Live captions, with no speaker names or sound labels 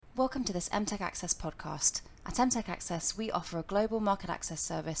Welcome to this MTech Access podcast. At MTech Access, we offer a global market access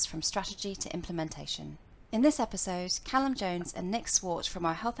service from strategy to implementation. In this episode, Callum Jones and Nick Swart from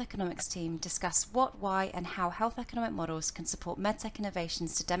our health economics team discuss what, why, and how health economic models can support medtech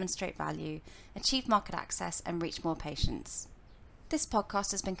innovations to demonstrate value, achieve market access, and reach more patients. This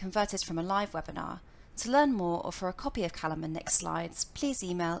podcast has been converted from a live webinar. To learn more or for a copy of Callum and Nick's slides, please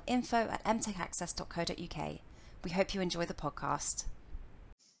email info@mtechaccess.co.uk. We hope you enjoy the podcast.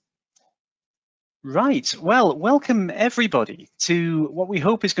 Right, well, welcome everybody to what we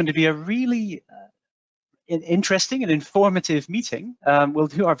hope is going to be a really interesting and informative meeting. We'll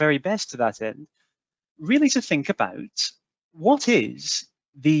do our very best to that end, really to think about what is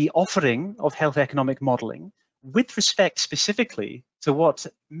the offering of health economic modelling with respect specifically to what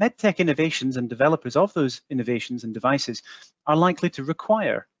medtech innovations and developers of those innovations and devices are likely to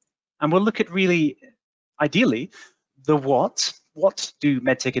require. And we'll look at really, ideally, the what do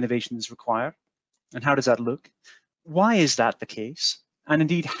medtech innovations require? And how does that look? Why is that the case? And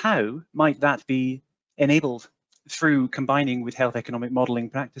indeed, how might that be enabled through combining with health economic modelling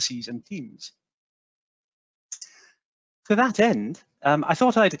practices and teams? To that end, I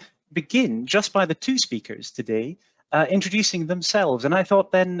thought I'd begin just by the two speakers today introducing themselves. And I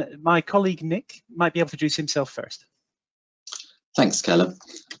thought then my colleague Nick might be able to introduce himself first. Thanks, Callum.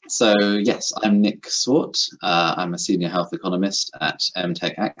 So yes, I'm Nick Swart. I'm a senior health economist at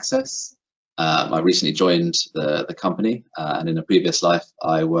MTech Access. I recently joined the company, and in a previous life,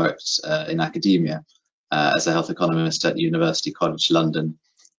 I worked in academia as a health economist at University College London,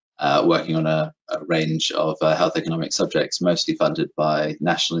 working on a range of health economic subjects, mostly funded by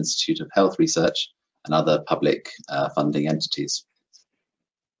National Institute of Health Research and other public funding entities.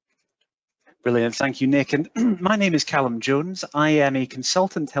 Brilliant, thank you, Nick. And my name is Callum Jones. I am a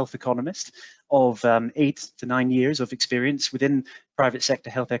consultant health economist of 8 to 9 years of experience within private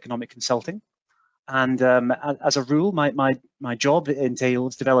sector health economic consulting. And as a rule, my job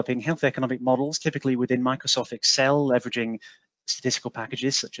entails developing health economic models, typically within Microsoft Excel, leveraging statistical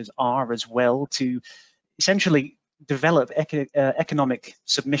packages such as R as well, to essentially develop economic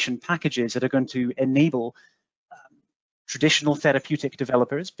submission packages that are going to enable traditional therapeutic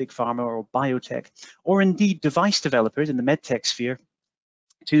developers, big pharma or biotech, or indeed device developers in the medtech sphere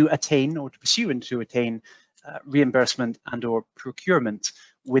to attain or to pursue and to attain reimbursement and or procurement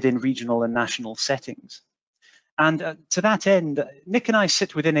within regional and national settings. And to that end, Nick and I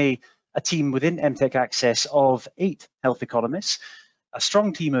sit within a team within MTech Access of 8 health economists, a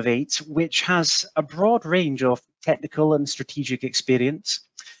strong team of 8, which has a broad range of technical and strategic experience,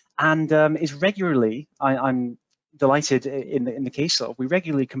 and is regularly, I'm delighted in the case of, we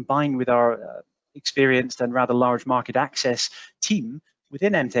regularly combine with our experienced and rather large market access team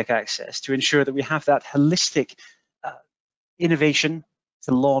within MTech Access to ensure that we have that holistic innovation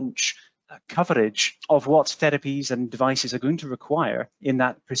to launch coverage of what therapies and devices are going to require in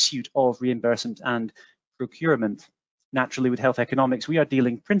that pursuit of reimbursement and procurement. Naturally, with health economics, we are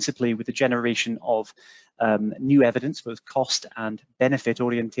dealing principally with the generation of new evidence, both cost and benefit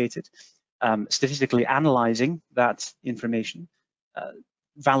orientated, statistically analyzing that information,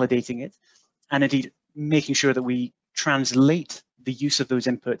 validating it, and indeed making sure that we translate the use of those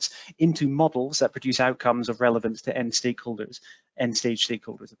inputs into models that produce outcomes of relevance to end stage stakeholders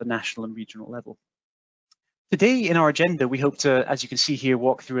at the national and regional level. Today in our agenda, we hope to, as you can see here,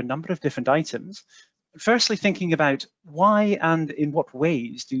 walk through a number of different items. Firstly, thinking about why and in what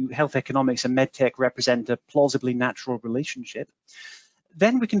ways do health economics and medtech represent a plausibly natural relationship.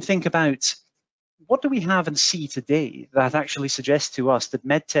 Then we can think about what do we have and see today that actually suggests to us that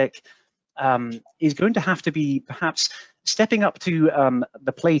medtech is going to have to be perhaps stepping up to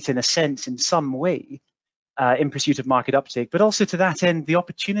the plate in a sense in some way in pursuit of market uptake, but also to that end, the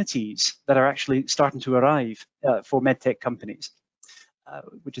opportunities that are actually starting to arrive for medtech companies,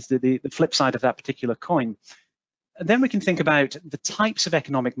 which is the flip side of that particular coin. And then we can think about the types of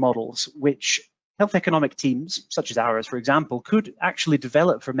economic models which health economic teams, such as ours, for example, could actually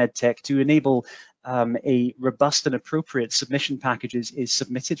develop for medtech to enable a robust and appropriate submission packages is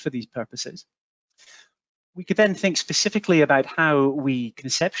submitted for these purposes. We could then think specifically about how we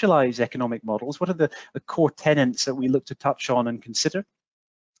conceptualize economic models. What are the core tenets that we look to touch on and consider?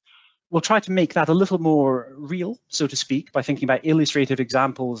 We'll try to make that a little more real, so to speak, by thinking about illustrative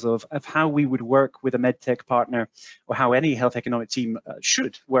examples of how we would work with a medtech partner, or how any health economic team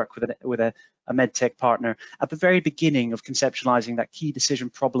should work with a medtech partner at the very beginning of conceptualizing that key decision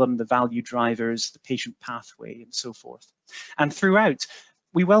problem, the value drivers, the patient pathway, and so forth. And throughout,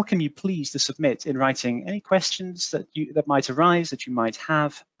 we welcome you please to submit in writing any questions that might arise, that you might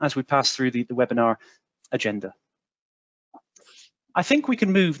have as we pass through the webinar agenda. I think we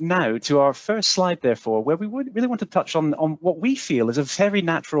can move now to our first slide, therefore, where we would really want to touch on what we feel is a very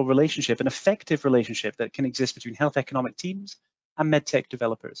natural relationship, an effective relationship that can exist between health economic teams and medtech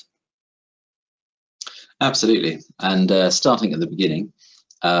developers. Absolutely. And starting at the beginning,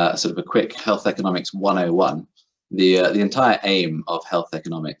 sort of a quick Health Economics 101. The entire aim of health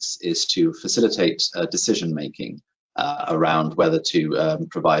economics is to facilitate decision making around whether to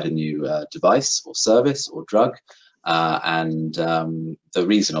provide a new device or service or drug. And the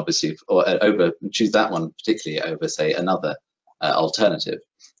reason, obviously, or choose that one particularly over, say, another alternative.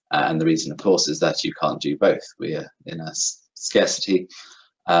 And the reason, of course, is that you can't do both. We are in a scarcity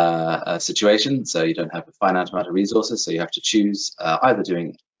situation, so you don't have a finite amount of resources, so you have to choose either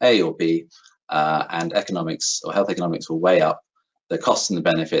doing A or B, and economics or health economics will weigh up the costs and the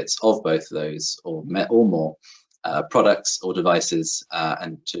benefits of both of those or more products or devices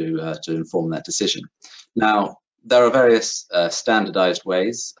and to inform that decision. Now, there are various standardized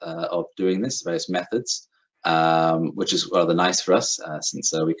ways of doing this, various methods, which is rather nice for us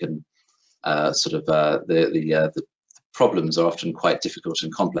since we can the problems are often quite difficult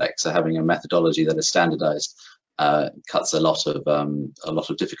and complex. So having a methodology that is standardized cuts a lot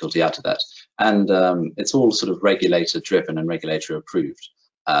of difficulty out of that. And it's all sort of regulator driven and regulator approved.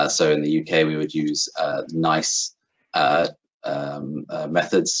 So in the UK, we would use NICE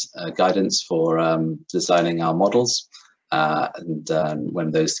methods guidance for designing our models. And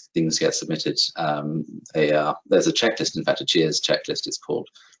when those things get submitted, there's a checklist, in fact a Cheers checklist it's called,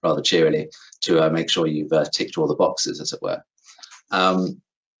 rather cheerily, to make sure you've ticked all the boxes, as it were.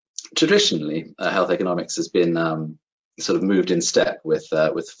 Traditionally, health economics has been sort of moved in step with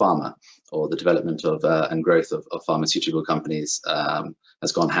pharma, or the development of and growth of pharmaceutical companies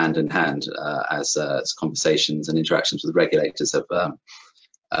has gone hand in hand as conversations and interactions with regulators have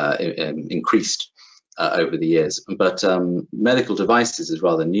increased over the years. But medical devices is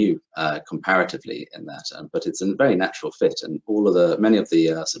rather new comparatively in that, but it's a very natural fit, and many of the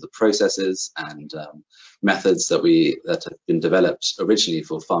sort of processes and methods that have been developed originally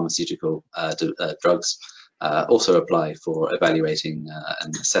for pharmaceutical drugs also apply for evaluating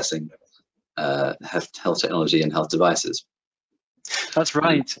and assessing health technology and health devices. That's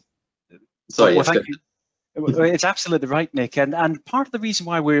right. Sorry, well, yes, thank you. It's absolutely right, Nick. And part of the reason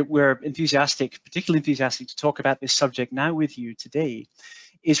why we're enthusiastic, particularly enthusiastic to talk about this subject now with you today,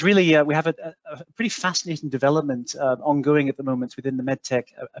 is really we have a pretty fascinating development ongoing at the moment within the medtech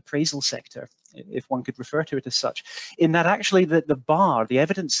appraisal sector, if one could refer to it as such, in that actually the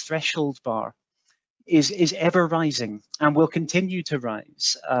evidence threshold bar, is ever rising and will continue to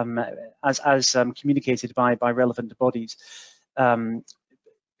rise as communicated by relevant bodies.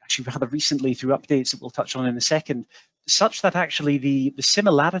 Actually, rather recently through updates that we'll touch on in a second, such that actually the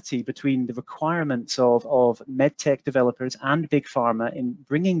similarity between the requirements of medtech developers and big pharma in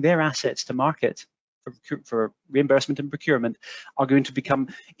bringing their assets to market for reimbursement and procurement are going to become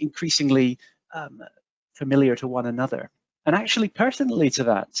increasingly familiar to one another. And actually, pertinently to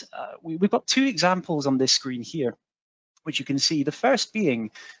that, we've got two examples on this screen here, which you can see. The first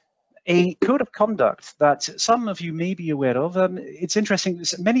being a code of conduct that some of you may be aware of. It's interesting,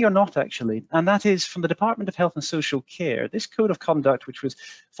 many are not actually, and that is from the Department of Health and Social Care. This code of conduct, which was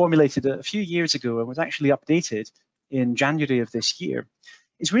formulated a few years ago and was actually updated in January of this year,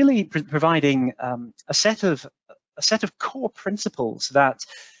 is really providing a set of core principles that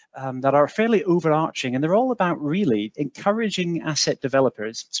are fairly overarching, and they're all about really encouraging asset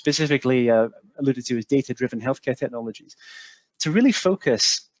developers, specifically alluded to as data-driven healthcare technologies, to really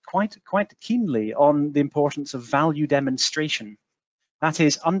focus quite keenly on the importance of value demonstration. That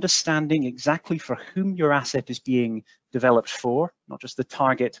is, understanding exactly for whom your asset is being developed for, not just the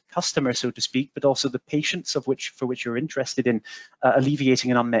target customer, so to speak, but also the patients for which you're interested in alleviating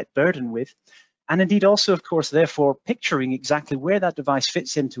an unmet burden with. And indeed also, of course, therefore, picturing exactly where that device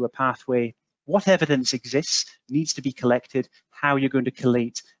fits into a pathway, what evidence exists, needs to be collected, how you're going to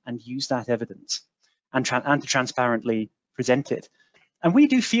collate and use that evidence, and to transparently present it. And we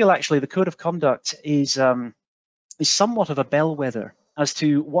do feel actually the code of conduct is somewhat of a bellwether as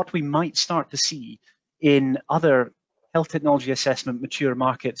to what we might start to see in other health technology assessment mature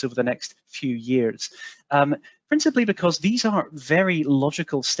markets over the next few years. Principally because these are very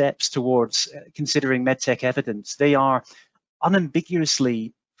logical steps towards considering medtech evidence. They are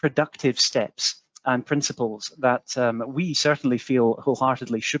unambiguously productive steps and principles that we certainly feel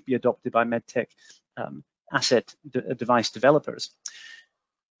wholeheartedly should be adopted by medtech asset device developers.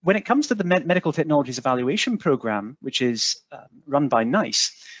 When it comes to the Medical Technologies Evaluation Program, which is run by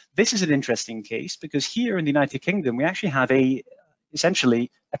NICE, this is an interesting case because here in the United Kingdom, we actually have a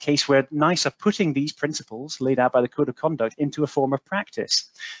essentially a case where NICE are putting these principles laid out by the Code of Conduct into a form of practice,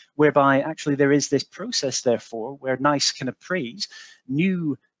 whereby actually there is this process, therefore, where NICE can appraise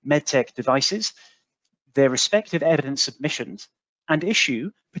new medtech devices, their respective evidence submissions, and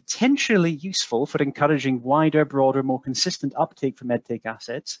issue potentially useful for encouraging wider, broader, more consistent uptake for medtech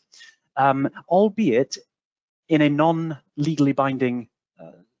assets, albeit in a non-legally binding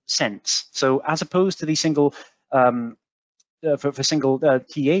sense. So as opposed to the single for single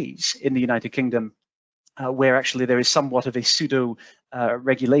TAs in the United Kingdom, where actually there is somewhat of a pseudo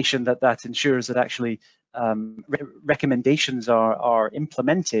regulation that ensures that actually recommendations are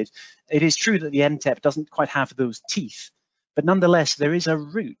implemented. It is true that the MTEP doesn't quite have those teeth, but nonetheless there is a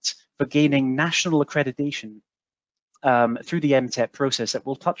route for gaining national accreditation through the MTEP process that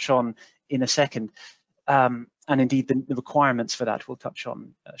we'll touch on in a second, and indeed the requirements for that we'll touch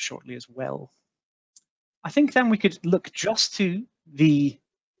on shortly as well. I think then we could look just to the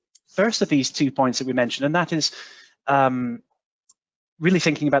first of these 2 points that we mentioned, and that is really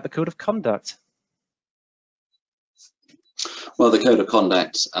thinking about the Code of Conduct. Well, the Code of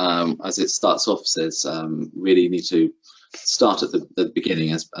Conduct, as it starts off, says really you need to start at the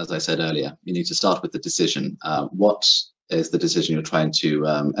beginning, as I said earlier. You need to start with the decision. What is the decision you're trying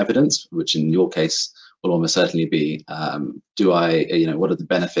to evidence, which in your case will almost certainly be, what are the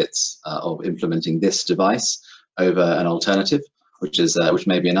benefits of implementing this device over an alternative, which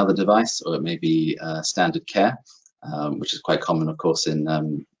may be another device, or it may be standard care, which is quite common, of course,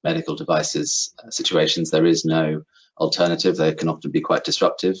 in medical devices situations. There is no alternative. They can often be quite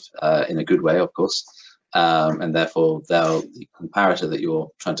disruptive in a good way, of course, and therefore the comparator that you're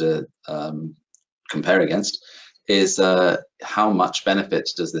trying to compare against is how much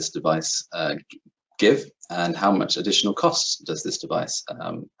benefit does this device give, and how much additional costs does this device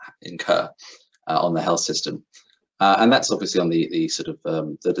incur on the health system. And that's obviously on the sort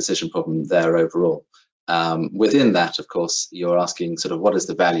of the decision problem there overall. Within that, of course, you're asking sort of what is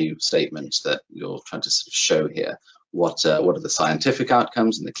the value statement that you're trying to sort of show here? What are the scientific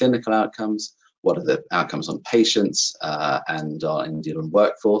outcomes and the clinical outcomes? What are the outcomes on patients and indeed on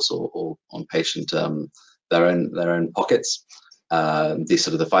workforce or on patient their own pockets? The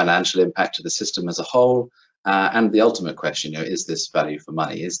sort of the financial impact of the system as a whole, and the ultimate question, is this value for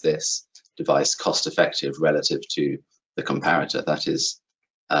money? Is this device cost effective relative to the comparator? That is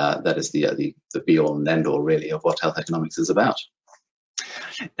the be all and end all really of what health economics is about.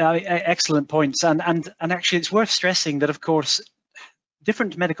 Excellent points, and actually it's worth stressing that, of course,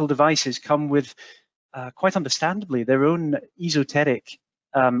 different medical devices come with quite understandably their own esoteric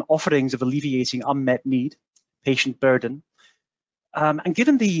offerings of alleviating unmet need, patient burden. And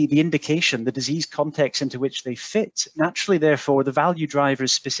given the indication, the disease context into which they fit, naturally, therefore, the value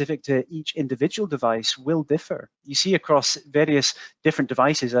drivers specific to each individual device will differ. You see across various different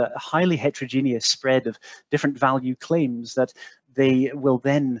devices a highly heterogeneous spread of different value claims that they will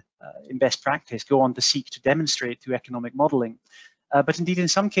then, in best practice, go on to seek to demonstrate through economic modeling. But indeed, in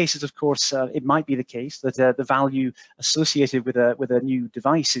some cases, of course, it might be the case that the value associated with a new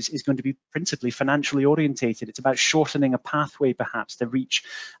device is going to be principally financially orientated. It's about shortening a pathway, perhaps, to reach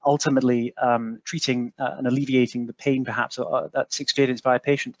ultimately treating and alleviating the pain, perhaps, that's experienced by a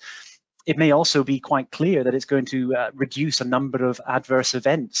patient. It may also be quite clear that it's going to reduce a number of adverse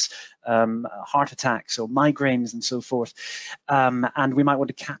events, heart attacks or migraines and so forth. And we might want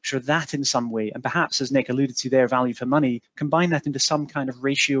to capture that in some way. And perhaps, as Nick alluded to there, value for money, combine that into some kind of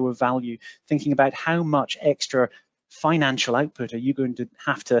ratio of value, thinking about how much extra financial output are you going to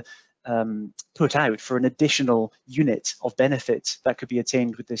have to put out for an additional unit of benefit that could be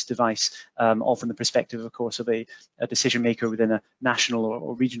attained with this device, all from the perspective, of course, of a decision maker within a national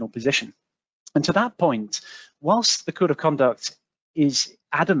or regional position. And to that point, whilst the Code of Conduct is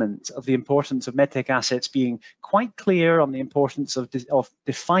adamant of the importance of medtech assets being quite clear on the importance of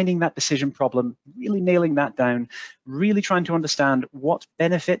defining that decision problem, really nailing that down, really trying to understand what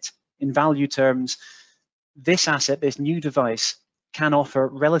benefit in value terms this asset, this new device, can offer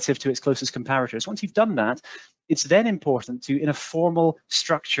relative to its closest comparators. Once you've done that, it's then important to, in a formal,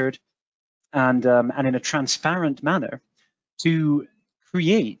 structured, and in a transparent manner, to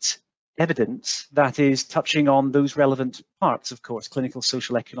create evidence that is touching on those relevant parts, of course, clinical,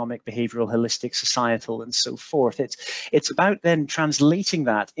 social, economic, behavioral, holistic, societal, and so forth. It's about then translating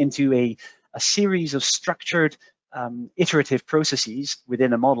that into a series of structured iterative processes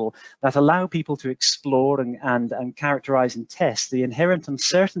within a model that allow people to explore and characterize and test the inherent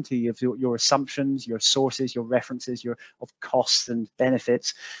uncertainty of your assumptions, your sources, your references, of costs and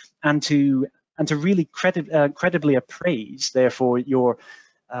benefits, and to really credibly appraise, therefore, your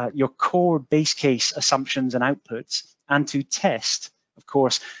core base case assumptions and outputs, and to test, of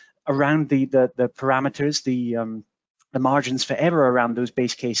course, around the parameters, the margins for error around those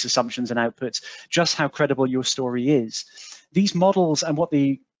base case assumptions and outputs, just how credible your story is. These models, and what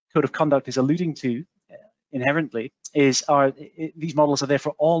the Code of Conduct is alluding to inherently, these models are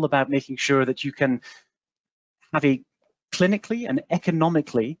therefore all about making sure that you can have a clinically and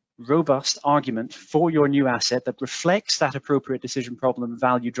economically robust argument for your new asset that reflects that appropriate decision problem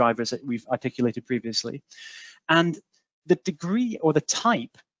value drivers that we've articulated previously. And the degree or the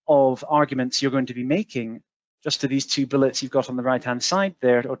type of arguments you're going to be making, just to these two bullets you've got on the right-hand side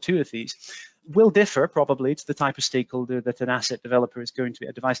there, or two of these, will differ probably to the type of stakeholder that an asset developer is going to be,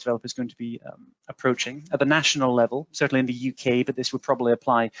 a device developer is going to be approaching. At the national level, certainly in the UK, but this would probably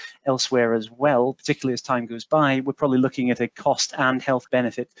apply elsewhere as well, particularly as time goes by, we're probably looking at a cost and health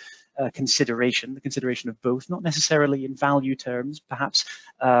benefit consideration, the consideration of both, not necessarily in value terms, perhaps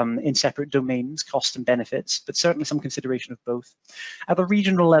in separate domains, cost and benefits, but certainly some consideration of both. At the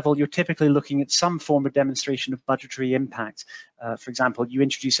regional level, you're typically looking at some form of demonstration of budgetary impact. For example, you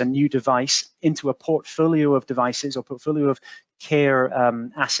introduce a new device into a portfolio of devices or portfolio of care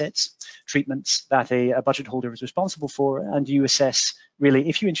assets, treatments that a budget holder is responsible for, and you assess, really,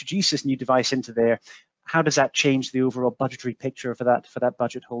 if you introduce this new device into there, how does that change the overall budgetary picture for that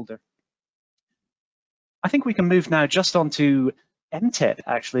budget holder? I think we can move now just on to MTEP,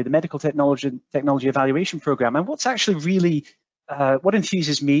 actually, the Medical Technology Evaluation Program. And what's actually really, what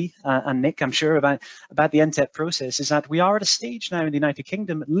enthuses me and Nick, I'm sure, about the MTEP process is that we are at a stage now in the United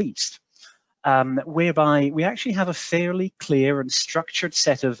Kingdom, at least, whereby we actually have a fairly clear and structured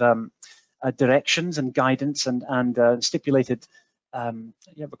set of directions and guidance and stipulated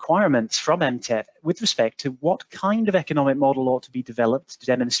requirements from MTEP with respect to what kind of economic model ought to be developed to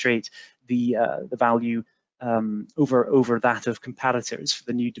demonstrate the value over that of comparators for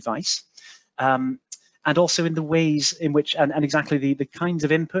the new device, and also in the ways in which and exactly the kinds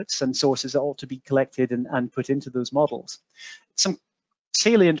of inputs and sources that ought to be collected and put into those models. Some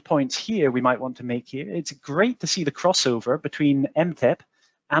salient points here we might want to make here. It's great to see the crossover between MTEP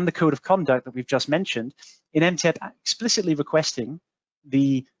and the Code of Conduct that we've just mentioned, in MTEP explicitly requesting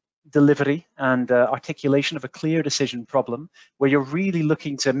the delivery and articulation of a clear decision problem, where you're really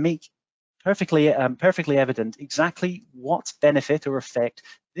looking to make perfectly evident exactly what benefit or effect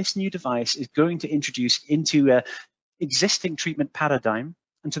this new device is going to introduce into an existing treatment paradigm.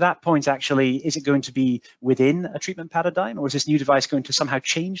 And to that point, actually, is it going to be within a treatment paradigm, or is this new device going to somehow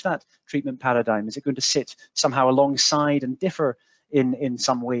change that treatment paradigm? Is it going to sit somehow alongside and differ in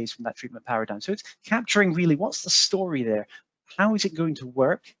some ways from that treatment paradigm? So it's capturing really what's the story there, how is it going to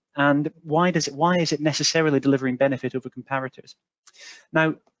work, and why is it necessarily delivering benefit over comparators?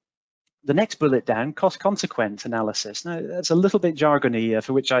 Now, the next bullet down, cost-consequence analysis. Now, that's a little bit jargony,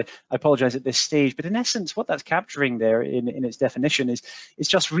 for which I apologize at this stage, but in essence, what that's capturing there in its definition is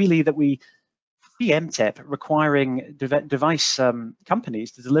just really that we see MTEP requiring device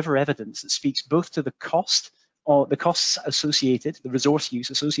companies to deliver evidence that speaks both to the cost or the costs associated, the resource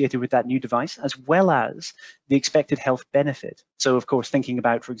use associated with that new device, as well as the expected health benefit. So, of course, thinking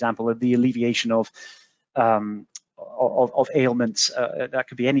about, for example, the alleviation of ailments, that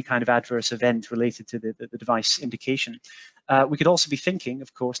could be any kind of adverse event related to the device indication. We could also be thinking,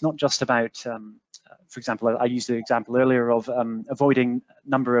 of course, not just about, for example, I used the example earlier of avoiding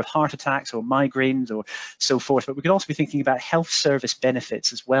number of heart attacks or migraines or so forth, but we could also be thinking about health service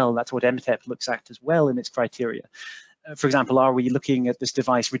benefits as well. That's what MTEP looks at as well in its criteria. For example, are we looking at this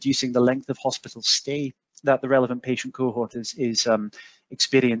device reducing the length of hospital stay that the relevant patient cohort is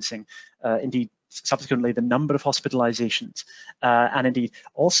experiencing? Indeed, subsequently, the number of hospitalizations, and indeed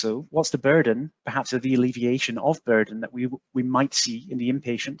also what's the burden, perhaps of the alleviation of burden that we might see in the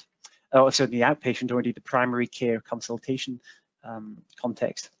inpatient, or certainly the outpatient, or indeed the primary care consultation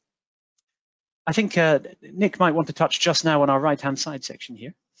context. I think Nick might want to touch just now on our right-hand side section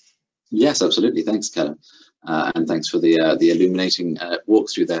here. Yes, absolutely. Thanks, Callum, and thanks for the illuminating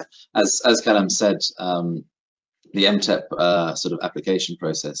walkthrough there. As Callum said, the MTEP sort of application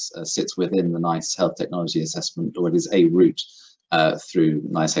process sits within the NICE Health Technology Assessment, or it is a route through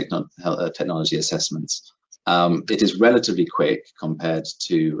NICE Technology Assessments. It is relatively quick compared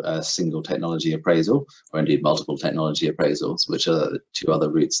to a single technology appraisal, or indeed multiple technology appraisals, which are the two other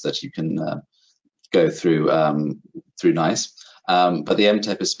routes that you can go through through NICE. But the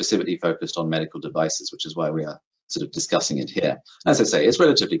MTEP is specifically focused on medical devices, which is why we are sort of discussing it here. As I say, it's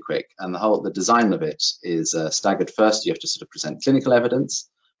relatively quick, and the design of it is staggered. First, you have to sort of present clinical evidence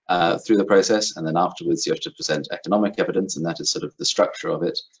through the process, and then afterwards you have to present economic evidence, and that is sort of the structure of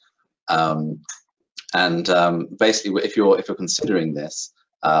it. Basically, if you're considering this,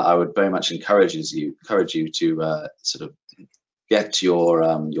 I would very much encourage you to sort of get your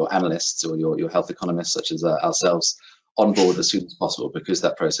analysts or your health economists, such as ourselves, on board as soon as possible, because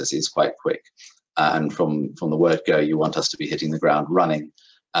that process is quite quick. And from the word go, you want us to be hitting the ground running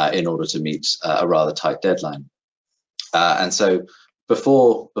in order to meet a rather tight deadline. And so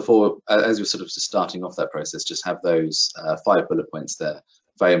before as we're sort of just starting off that process, just have those 5 bullet points there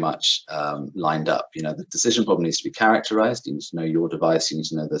very much lined up. You know, the decision problem needs to be characterized. You need to know your device. You need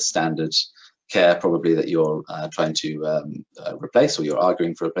to know the standard care probably that you're trying to replace, or you're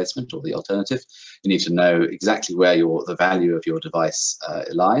arguing for replacement, or the alternative. You need to know exactly where the value of your device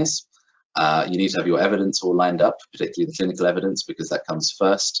lies. You need to have your evidence all lined up, particularly the clinical evidence, because that comes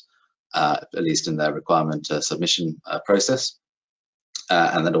first, at least in their requirement submission process.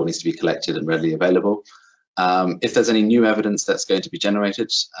 And that all needs to be collected and readily available. If there's any new evidence that's going to be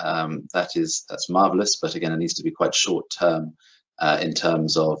generated, that's marvelous, but again, it needs to be quite short term in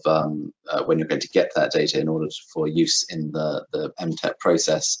terms of when you're going to get that data in order for use in the MTEP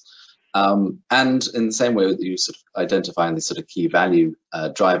process. And in the same way that you sort of identifying the sort of key value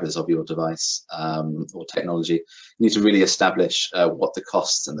drivers of your device or technology, you need to really establish what the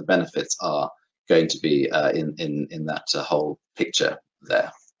costs and the benefits are going to be in that whole picture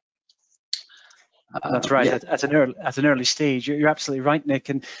there. That's right. Yeah. At an early stage, you're absolutely right, Nick.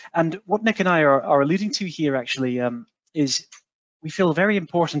 And what Nick and I are alluding to here actually is we feel very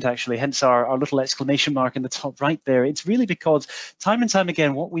important actually. Hence our little exclamation mark in the top right there. It's really because time and time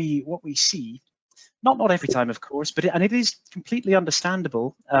again, what we see, not every time, of course, but it is completely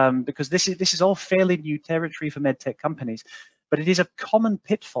understandable because this is all fairly new territory for medtech companies. But it is a common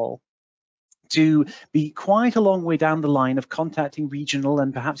pitfall to be quite a long way down the line of contacting regional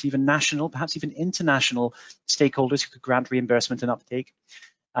and perhaps even national, perhaps even international stakeholders who could grant reimbursement and uptake,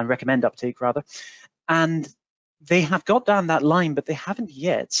 and recommend uptake rather. And they have got down that line, but they haven't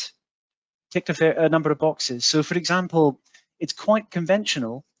yet ticked a number of boxes. So for example, it's quite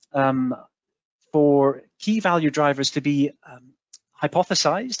conventional for key value drivers to be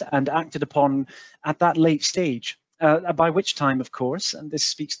hypothesized and acted upon at that late stage. By which time, of course, and this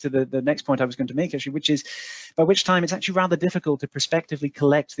speaks to the next point I was going to make actually, which is by which time it's actually rather difficult to prospectively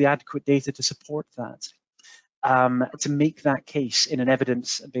collect the adequate data to support that, to make that case in an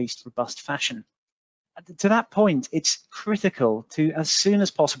evidence-based, robust fashion. To that point, it's critical to, as soon as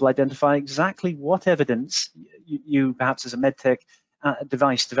possible, identify exactly what evidence you perhaps as a medtech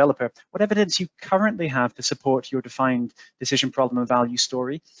device developer, what evidence you currently have to support your defined decision problem and value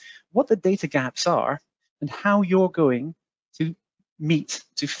story, what the data gaps are, and how you're going to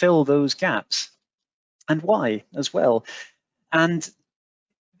fill those gaps, and why as well. And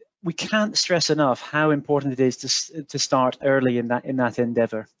we can't stress enough how important it is to start early in that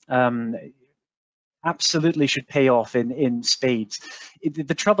endeavor. Absolutely should pay off in spades.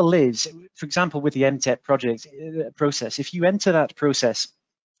 The trouble is, for example, with the MTEP project process, if you enter that process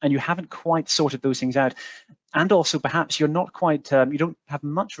and you haven't quite sorted those things out, and also perhaps you're not quite, you don't have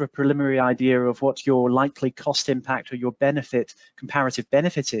much of a preliminary idea of what your likely cost impact or your comparative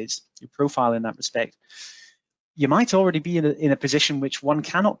benefit is, your profile in that respect, you might already be in a position which one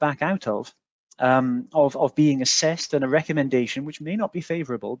cannot back out of being assessed, and a recommendation which may not be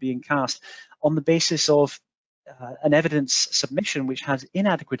favorable being cast on the basis of an evidence submission which has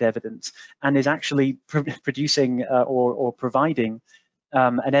inadequate evidence and is actually producing or providing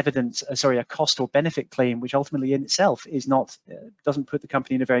a cost or benefit claim, which ultimately in itself is not, doesn't put the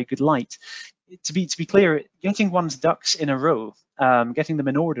company in a very good light. To be clear, getting one's ducks in a row, getting them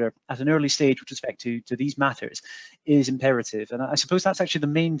in order at an early stage with respect to these matters is imperative. And I suppose that's actually the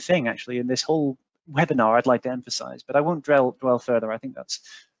main thing actually in this whole webinar I'd like to emphasize, but I won't dwell further. I think that's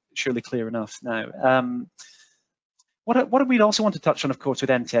surely clear enough now. What we'd also want to touch on, of course, with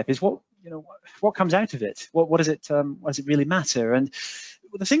MTEP is what comes out of it. What does it really matter? And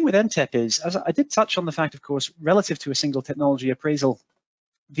the thing with MTEP is, as I did touch on the fact, of course, relative to a single technology appraisal,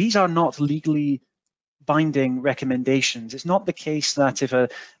 these are not legally binding recommendations. It's not the case that if a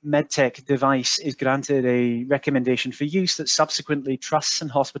medtech device is granted a recommendation for use, that subsequently trusts and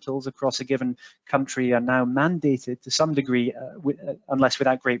hospitals across a given country are now mandated to some degree, unless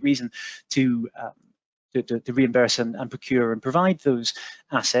without great reason, to reimburse and procure and provide those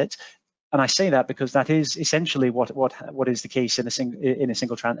assets. And I say that because that is essentially what is the case in a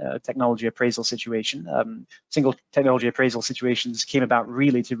single technology appraisal situation. Single technology appraisal situations came about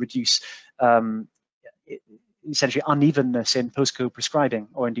really to reduce essentially unevenness in postcode prescribing,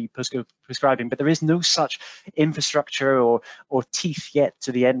 or indeed postcode prescribing. But there is no such infrastructure or teeth yet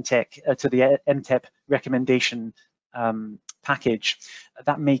to the MTEP recommendation package.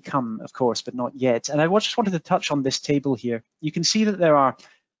 That may come, of course, but not yet. And I just wanted to touch on this table here. You can see that there are,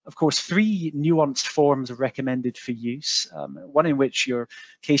 of course, 3 nuanced forms of recommended for use, one in which your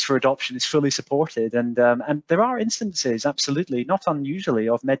case for adoption is fully supported. And there are instances, absolutely, not unusually,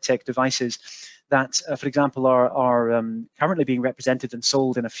 of medtech devices that, for example, are currently being represented and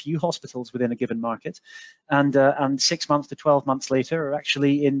sold in a few hospitals within a given market, and 6 months to 12 months later are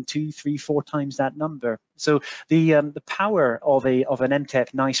actually in 2, 3, 4 times that number. So the power of an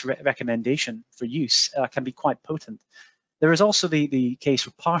MTEP NICE recommendation for use can be quite potent. There is also the case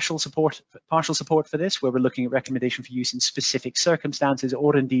for partial support for this, where we're looking at recommendation for use in specific circumstances,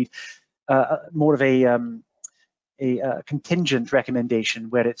 or indeed more of a contingent recommendation,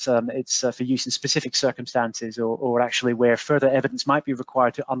 where it's for use in specific circumstances, or actually where further evidence might be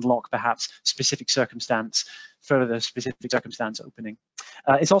required to unlock perhaps further specific circumstance opening.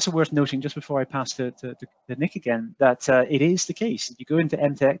 It's also worth noting, just before I pass to Nick again, that it is the case. If you go into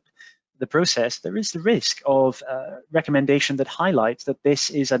MTEP, the process, there is the risk of recommendation that highlights that this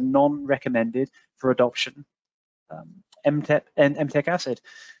is a non-recommended for adoption MTEC asset.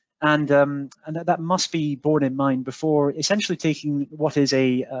 And that must be borne in mind before essentially taking what is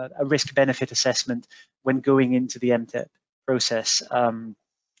a risk-benefit assessment when going into the MTEP process.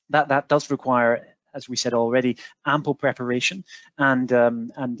 That does require, as we said already, ample preparation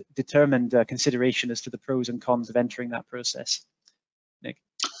and determined consideration as to the pros and cons of entering that process. Nick.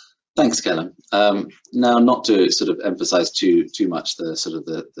 Thanks, Callum. Now, not to sort of emphasize too much the sort of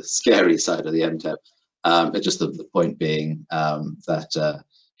the scary side of the MTEP, but just the point being that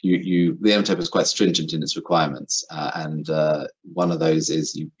the MTEP is quite stringent in its requirements, and one of those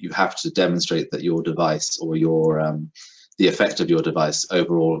is you have to demonstrate that your device, or your the effect of your device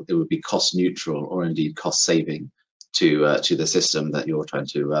overall, it would be cost neutral or indeed cost saving to the system that you're trying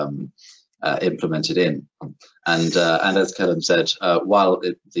to implement it in. And as Callum said, while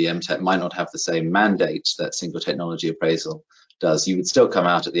the MTEP might not have the same mandate that single technology appraisal does, you would still come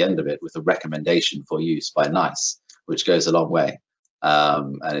out at the end of it with a recommendation for use by NICE, which goes a long way.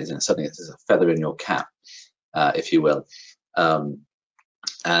 And it's something that's a feather in your cap, if you will. You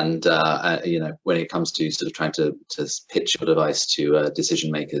know, when it comes to sort of trying to pitch your device to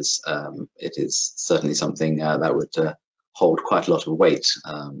decision makers, it is certainly something that would hold quite a lot of weight.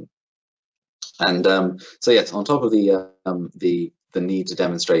 So yes, on top of the need to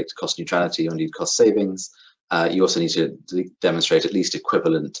demonstrate cost neutrality or indeed cost savings, you also need to demonstrate at least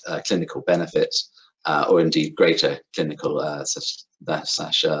equivalent clinical benefit, or indeed greater clinical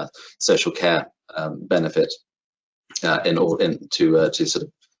social care benefit to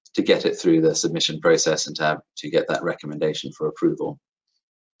get it through the submission process and to get that recommendation for approval.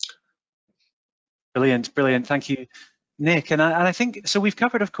 Brilliant, brilliant. Thank you, Nick. And I think, so we've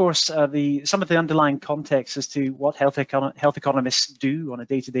covered, of course, some of the underlying context as to what health economists do on a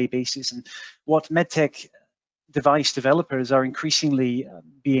day-to-day basis, and what medtech device developers are increasingly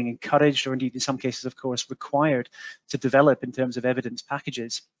being encouraged, or indeed in some cases, of course, required to develop in terms of evidence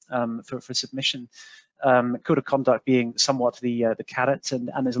packages for submission. Code of conduct being somewhat the carrot, and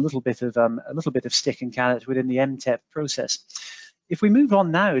there's a little bit of stick and carrot within the MTEP process. If we move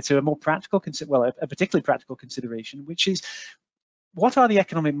on now to a more practical, a particularly practical consideration, which is, what are the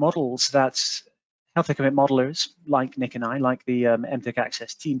economic models that health economic modelers like Nick and I, like the MTEC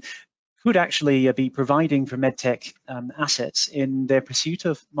Access team, could actually be providing for medtech assets in their pursuit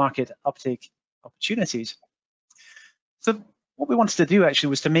of market uptake opportunities? So what we wanted to do actually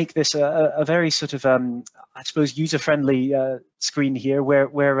was to make this a very sort of, I suppose, user-friendly screen here,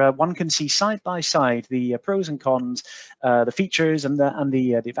 where one can see side by side the pros and cons, the features and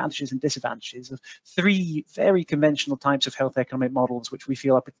the advantages and disadvantages of 3 very conventional types of health economic models, which we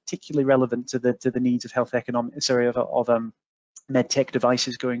feel are particularly relevant to the needs of medtech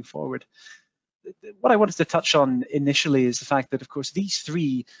devices going forward. What I wanted to touch on initially is the fact that, of course, these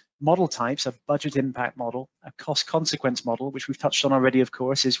 3 model types, a budget impact model, a cost consequence model, which we've touched on already, of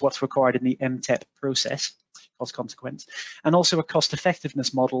course, is what's required in the MTEP process, cost consequence, and also a cost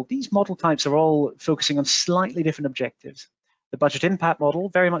effectiveness model. These model types are all focusing on slightly different objectives. The budget impact model,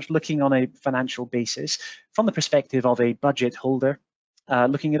 very much looking on a financial basis from the perspective of a budget holder,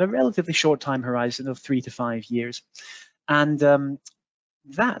 looking at a relatively short time horizon of 3 to 5 years. And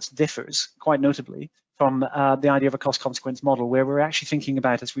that differs quite notably from the idea of a cost consequence model, where we're actually thinking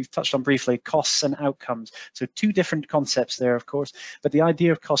about, as we've touched on briefly, costs and outcomes. So 2 different concepts there, of course, but the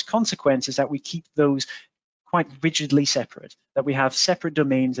idea of cost consequence is that we keep those quite rigidly separate, that we have separate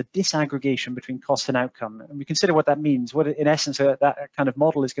domains, a disaggregation between cost and outcome. And we consider what that means. What, in essence, that kind of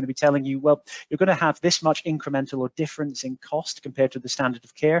model is going to be telling you, well, you're going to have this much incremental or difference in cost compared to the standard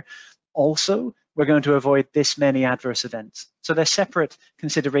of care. Also, we're going to avoid this many adverse events. So they're separate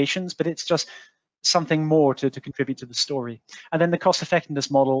considerations, but it's just something more to contribute to the story. And then the cost effectiveness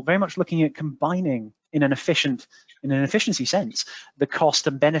model, very much looking at combining in an efficiency sense, the cost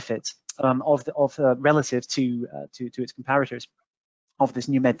and benefit relative to its comparators of this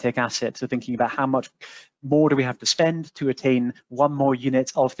new medtech asset. So thinking about how much more do we have to spend to attain one more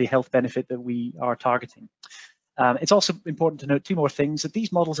unit of the health benefit that we are targeting. It's also important to note two more things, that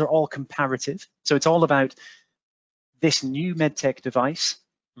these models are all comparative. So it's all about this new medtech device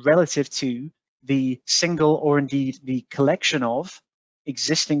relative to the single or indeed the collection of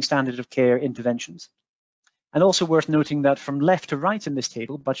existing standard of care interventions. And also worth noting that from left to right in this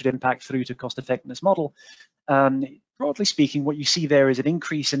table, budget impact through to cost effectiveness model, broadly speaking, what you see there is an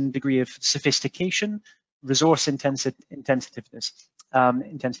increase in degree of sophistication, resource intensity.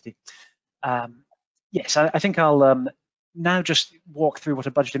 Yes, I think I'll now just walk through what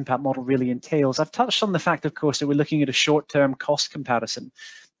a budget impact model really entails. I've touched on the fact, of course, that we're looking at a short-term cost comparison.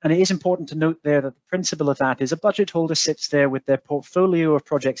 And it is important to note there that the principle of that is a budget holder sits there with their portfolio of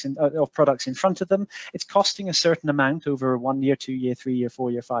projects of products in front of them. It's costing a certain amount over 1 year, 2 year, 3 year, 4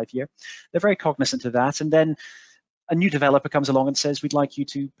 year, 5 year. They're very cognizant of that. And then a new developer comes along and says, we'd like you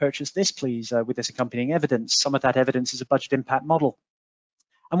to purchase this, please, with this accompanying evidence. Some of that evidence is a budget impact model.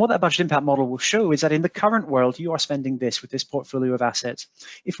 And what that budget impact model will show is that in the current world, you are spending this with this portfolio of assets.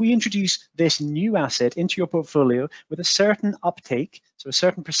 If we introduce this new asset into your portfolio with a certain uptake, so a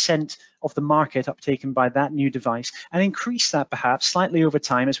certain % of the market uptaken by that new device, and increase that perhaps slightly over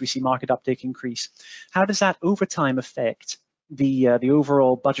time as we see market uptake increase, how does that over time affect the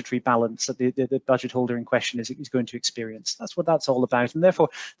overall budgetary balance that the budget holder in question is going to experience? That's what that's all about. And therefore,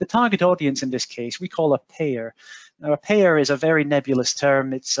 the target audience in this case, we call a payer. Now, a payer is a very nebulous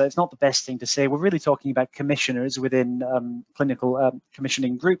term. It's not the best thing to say. We're really talking about commissioners within clinical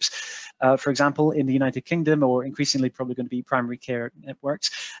commissioning groups. For example, in the United Kingdom, or increasingly probably going to be primary care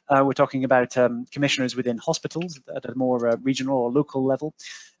networks, we're talking about commissioners within hospitals at a more regional or local level.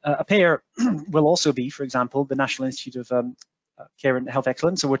 A payer will also be, for example, the National Institute of Care and Health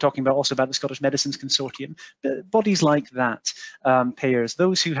Excellence. So we're talking also about the Scottish Medicines Consortium, bodies like that, payers,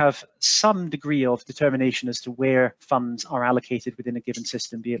 those who have some degree of determination as to where funds are allocated within a given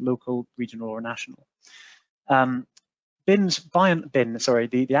system, be it local, regional, or national. BIMs,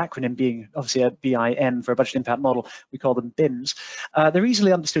 the acronym being obviously a BIM for a budget impact model, we call them BIMs. They're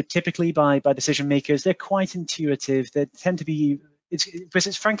easily understood typically by decision makers. They're quite intuitive. They tend to be because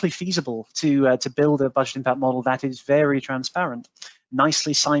it's frankly feasible to build a budget impact model that is very transparent,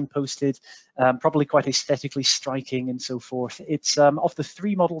 nicely signposted, probably quite aesthetically striking and so forth. It's of the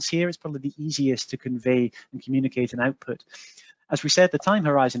three models here, it's probably the easiest to convey and communicate an output. As we said, the time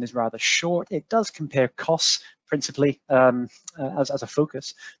horizon is rather short. It does compare costs principally as a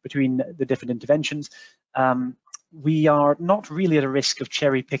focus between the different interventions. We are not really at a risk of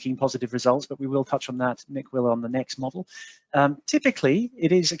cherry picking positive results, but we will touch on that, Nick will, on the next model. Typically,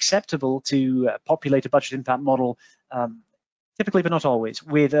 it is acceptable to populate a budget impact model, typically, but not always,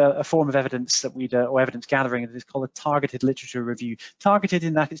 with a form of evidence that or evidence gathering that is called a targeted literature review. Targeted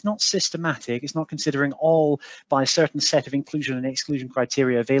in that it's not systematic, it's not considering all by a certain set of inclusion and exclusion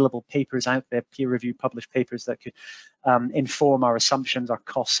criteria available papers out there, peer-reviewed published papers that could inform our assumptions, our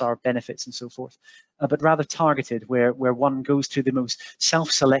costs, our benefits, and so forth. But rather targeted, where one goes to the most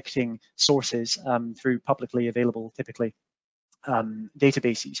self-selecting sources through publicly available, typically,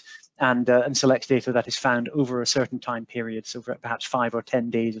 databases and selects data that is found over a certain time period, so for perhaps 5 or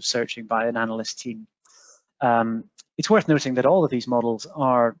 10 days of searching by an analyst team. It's worth noting that all of these models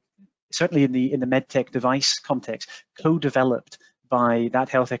are certainly in the medtech device context co-developed by that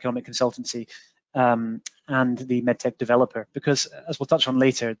health economic consultancy and the medtech developer, because as we'll touch on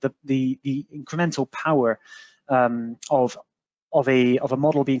later, the incremental power of a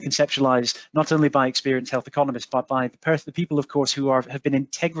model being conceptualized not only by experienced health economists, but by the people, of course, who have been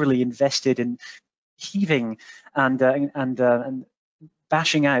integrally invested in heaving and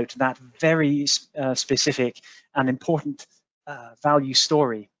bashing out that very specific and important value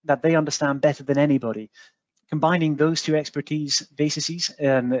story that they understand better than anybody. Combining those two expertise bases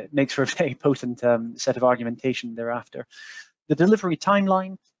makes for a very potent set of argumentation thereafter. The delivery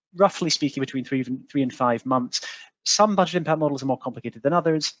timeline, roughly speaking, between 3 and 5 months. Some budget impact models are more complicated than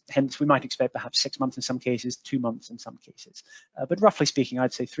others, hence we might expect perhaps 6 months in some cases, 2 months in some cases. But roughly speaking,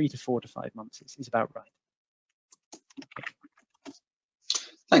 I'd say 3 to 4 to 5 months is about right.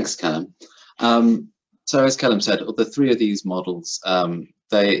 Thanks, Callum. So as Callum said, the three of these models,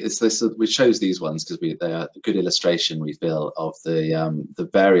 we chose these ones because they are a good illustration, we feel, of the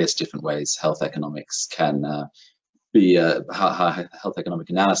various different ways health economics can how health economic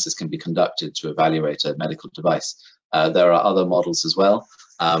analysis can be conducted to evaluate a medical device. There are other models as well,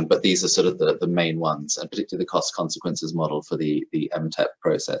 but these are sort of the main ones, and particularly the cost consequences model for the MTEP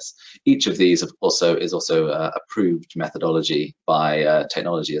process. Each of these is also approved methodology by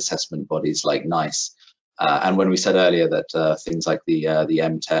technology assessment bodies like NICE. And when we said earlier that things like the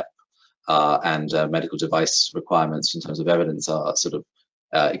MTEP and medical device requirements in terms of evidence are sort of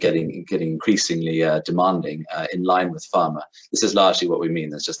getting increasingly demanding in line with pharma. This is largely what we mean.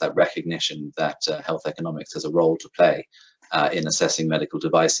 There's just that recognition that health economics has a role to play in assessing medical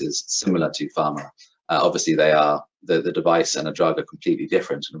devices similar to pharma. Obviously, they are the device and a drug are completely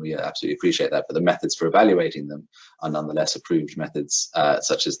different, and we absolutely appreciate that. But the methods for evaluating them are nonetheless approved methods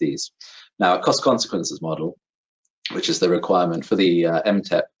such as these. Now, a cost consequences model, which is the requirement for the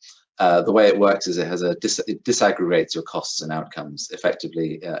MTEP, the way it works is it disaggregates your costs and outcomes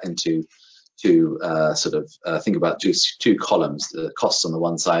effectively into two think about two columns: the costs on the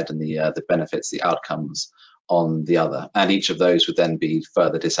one side and the benefits, the outcomes on the other. And each of those would then be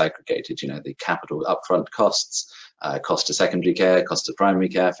further disaggregated. You know, the capital upfront costs, cost to secondary care, cost to primary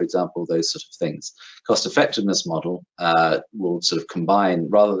care, for example, those sort of things. Cost effectiveness model will sort of combine,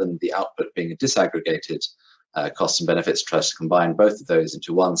 rather than the output being a disaggregated costs and benefits, tries to combine both of those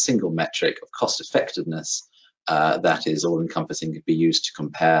into one single metric of cost effectiveness that is all encompassing, can be used to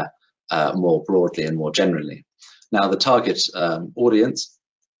compare more broadly and more generally. Now, the target audience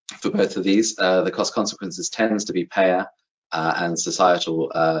for both of these, the cost consequences tends to be payer and societal,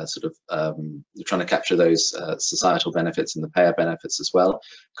 you're trying to capture those societal benefits and the payer benefits as well.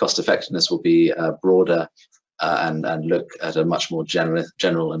 Cost effectiveness will be broader and look at a much more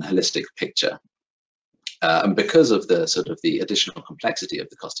general and holistic picture. And because of the additional complexity of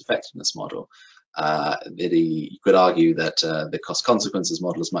the cost effectiveness model, you could argue that the cost consequences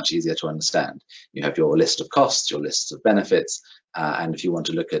model is much easier to understand. You have your list of costs, your lists of benefits, and if you want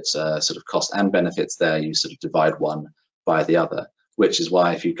to look at cost and benefits there, you sort of divide one by the other, which is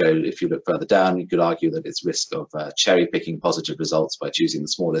why if you look further down, you could argue that it's risk of cherry picking positive results by choosing the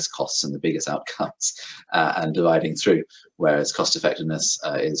smallest costs and the biggest outcomes and dividing through, whereas cost effectiveness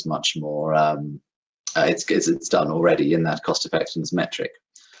is much more it's done already in that cost effectiveness metric.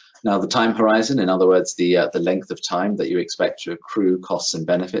 Now, the time horizon, in other words, the length of time that you expect to accrue costs and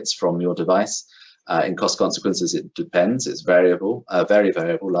benefits from your device. In cost consequences, it depends. It's variable, very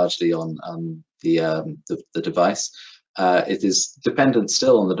variable, largely on the device. It is dependent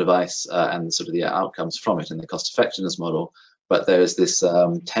still on the device and the outcomes from it in the cost effectiveness model. But there is this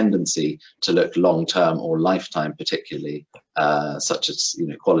tendency to look long-term or lifetime, particularly, such as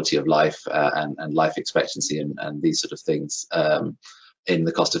quality of life and life expectancy and these sort of things in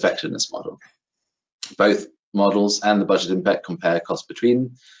the cost effectiveness model. Both models and the budget impact compare cost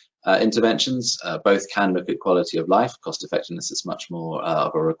between interventions. Both can look at quality of life. Cost effectiveness is much more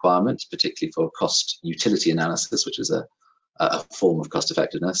of a requirement, particularly for cost utility analysis, which is a form of cost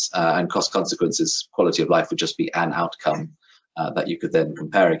effectiveness. And cost consequences, quality of life would just be an outcome that you could then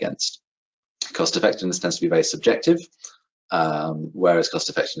compare against. Cost effectiveness tends to be very subjective, whereas cost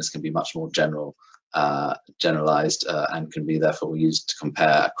effectiveness can be much more generalized and can be therefore used to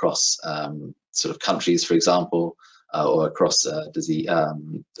compare across countries, for example, or across disease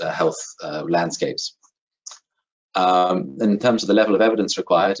health landscapes. In terms of the level of evidence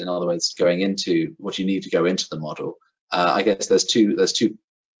required, in other words, going into what you need to go into the model, I guess there's two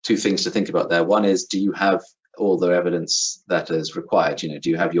things to think about there. One is, do you have all the evidence that is required? Do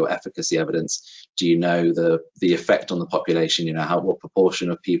you have your efficacy evidence? Do you know the effect on the population? What proportion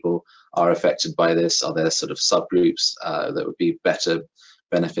of people are affected by this? Are there sort of subgroups that would be better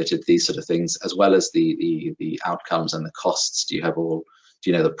benefited? These sort of things, as well as the outcomes and the costs. Do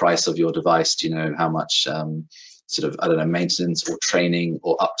you know the price of your device? Do you know how much maintenance or training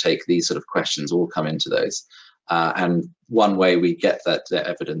or uptake? These sort of questions all come into those. And one way we get that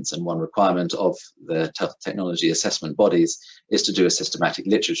evidence, and one requirement of the technology assessment bodies, is to do a systematic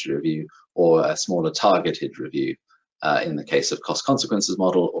literature review or a smaller targeted review in the case of cost consequences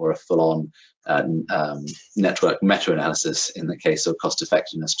model, or a full-on network meta-analysis in the case of cost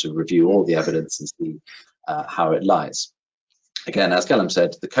effectiveness, to review all the evidence and see how it lies. Again, as Callum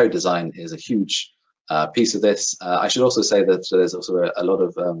said, the code design is a huge piece of this. I should also say that there's also a lot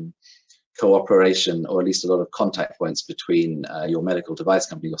of cooperation, or at least a lot of contact points between your medical device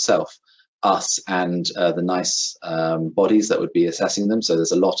company, yourself, us, and the NICE bodies that would be assessing them. So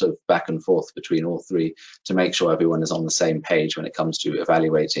there's a lot of back and forth between all three to make sure everyone is on the same page when it comes to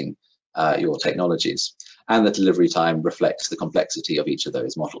evaluating your technologies. And the delivery time reflects the complexity of each of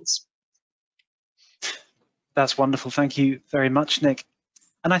those models. That's wonderful. Thank you very much, Nick.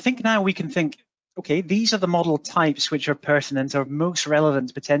 And I think now we can think, okay, these are the model types which are pertinent or most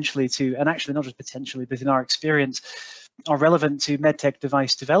relevant potentially to, and actually not just potentially, but in our experience, are relevant to medtech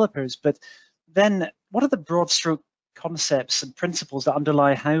device developers. But then what are the broad stroke concepts and principles that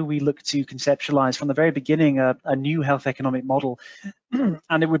underlie how we look to conceptualize from the very beginning a new health economic model?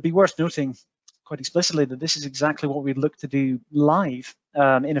 And it would be worth noting quite explicitly that this is exactly what we'd look to do live,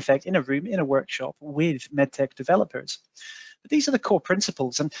 in effect, in a room, in a workshop with medtech developers. But these are the core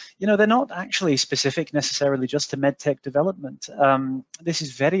principles, and they're not actually specific necessarily just to medtech development. This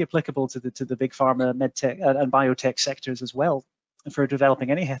is very applicable to the big pharma, medtech, and biotech sectors as well for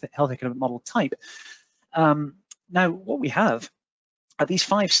developing any health economic model type. Now, what we have are these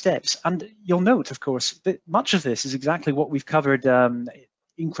 5 steps, and you'll note, of course, that much of this is exactly what we've covered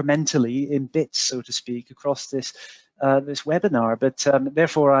incrementally in bits, so to speak, across this webinar. But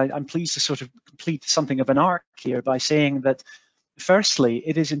therefore, I'm pleased to sort of complete something of an arc here by saying that, firstly,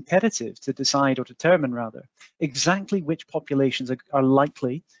 it is imperative to decide, or determine rather, exactly which populations are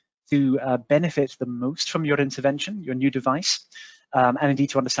likely to benefit the most from your intervention, your new device, and indeed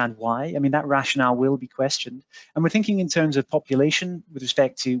to understand why. I mean, that rationale will be questioned. And we're thinking in terms of population with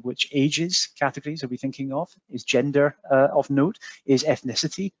respect to which ages, categories are we thinking of? Is gender of note? Is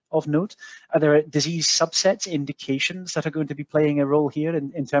ethnicity of note? Are there disease subsets, indications that are going to be playing a role here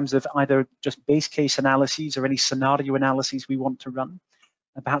in terms of either just base case analyses or any scenario analyses we want to run?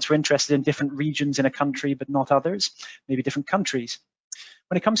 And perhaps we're interested in different regions in a country, but not others, maybe different countries.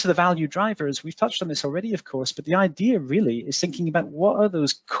 When it comes to the value drivers, we've touched on this already, of course, but the idea really is thinking about what are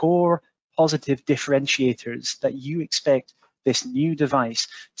those core positive differentiators that you expect this new device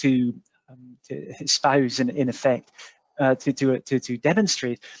to espouse in effect, to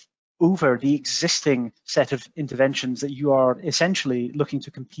demonstrate over the existing set of interventions that you are essentially looking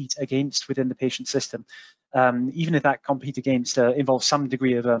to compete against within the patient system, even if that compete against involves some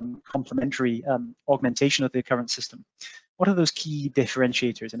degree of complementary augmentation of the current system. What are those key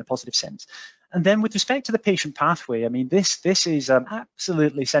differentiators in a positive sense? And then with respect to the patient pathway, I mean, this is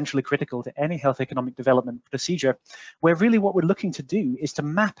absolutely centrally critical to any health economic development procedure, where really what we're looking to do is to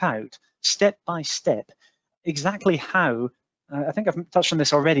map out step by step exactly how, I think I've touched on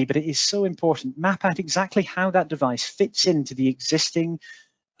this already, but it is so important, map out exactly how that device fits into the existing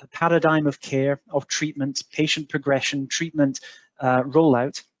paradigm of care, of treatment, patient progression, treatment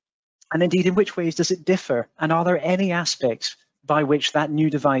rollout. And indeed, in which ways does it differ? And are there any aspects by which that new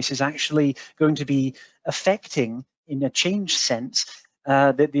device is actually going to be affecting, in a change sense,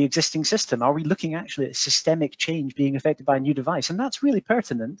 the existing system? Are we looking actually at systemic change being affected by a new device? And that's really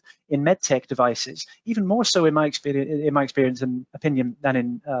pertinent in medtech devices, even more so in my experience and opinion than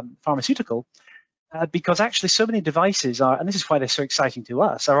in pharmaceutical. Because actually so many devices are, and this is why they're so exciting to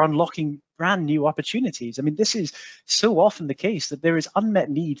us, are unlocking brand new opportunities. I mean, this is so often the case that there is unmet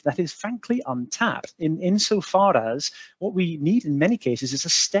need that is frankly untapped insofar as what we need in many cases is a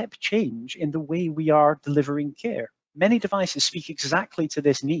step change in the way we are delivering care. Many devices speak exactly to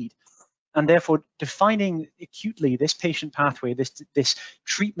this need. And therefore, defining acutely this patient pathway, this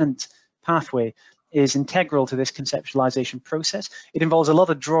treatment pathway, is integral to this conceptualization process. It involves a lot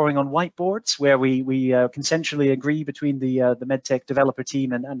of drawing on whiteboards where we consensually agree between the medtech developer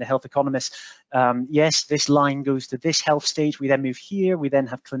team and the health economists. Yes, this line goes to this health stage. We then move here. We then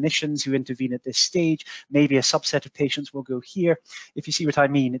have clinicians who intervene at this stage. Maybe a subset of patients will go here. If you see what I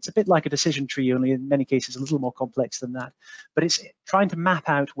mean, it's a bit like a decision tree, only in many cases a little more complex than that. But it's trying to map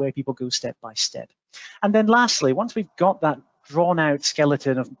out where people go step by step. And then lastly, once we've got that drawn out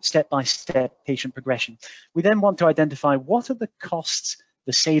skeleton of step-by-step patient progression, we then want to identify what are the costs,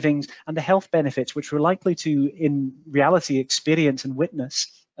 the savings, and the health benefits which we're likely to, in reality, experience and witness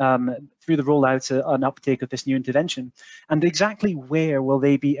through the rollout and uptake of this new intervention, and exactly where will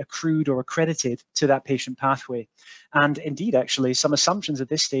they be accrued or accredited to that patient pathway. And indeed, actually, some assumptions at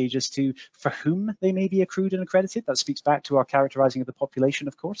this stage as to for whom they may be accrued and accredited. That speaks back to our characterizing of the population,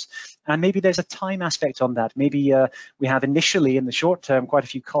 of course. And maybe there's a time aspect on that. Maybe we have initially, in the short term, quite a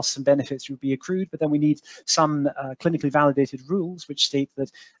few costs and benefits would be accrued, but then we need some clinically validated rules which state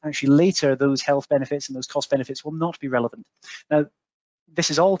that actually later those health benefits and those cost benefits will not be relevant. Now, this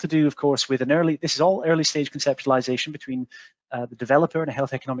is all to do, of course, with this is all early stage conceptualization between the developer and a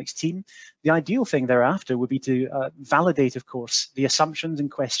health economics team. The ideal thing thereafter would be to validate, of course, the assumptions and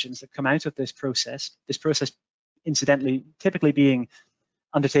questions that come out of this process. This process, incidentally, typically being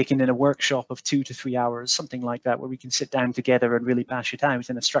undertaken in a workshop of 2 to 3 hours, something like that, where we can sit down together and really bash it out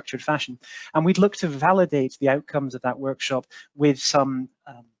in a structured fashion. And we'd look to validate the outcomes of that workshop with some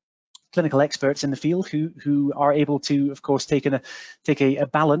clinical experts in the field who are able to, of course, take a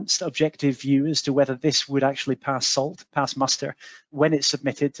balanced, objective view as to whether this would actually pass muster when it's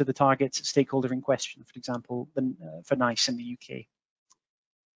submitted to the target stakeholder in question, for example, for NICE in the UK.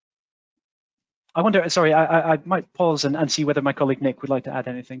 I wonder, sorry, I might pause and see whether my colleague Nick would like to add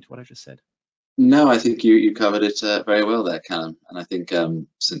anything to what I just said. No, I think you covered it very well there, Callum. And I think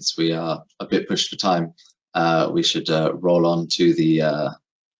since we are a bit pushed for time, we should roll on to the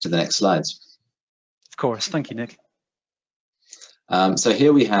next slides. Of course, thank you, Nick. So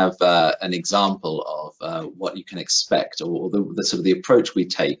here we have an example of what you can expect, or the sort of the approach we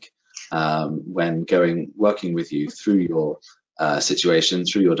take when working with you through your situation,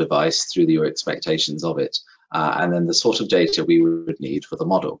 through your device, through your expectations of it, and then the sort of data we would need for the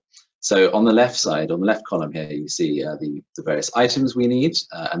model. So on the left side, on the left column here, you see the various items we need,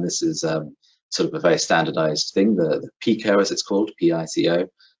 and this is sort of a very standardized thing, the PICO as it's called, PICO,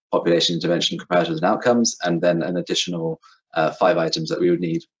 Population Intervention Comparatives and Outcomes, and then an additional 5 items that we would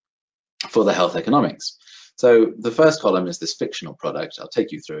need for the health economics. So the first column is this fictional product. I'll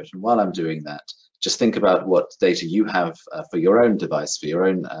take you through it, and while I'm doing that, just think about what data you have for your own device, for your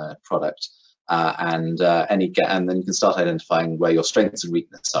own product, and then you can start identifying where your strengths and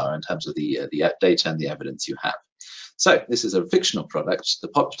weaknesses are in terms of the data and the evidence you have. So this is a fictional product. The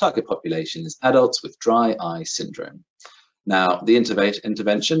target population is adults with dry eye syndrome. Now, the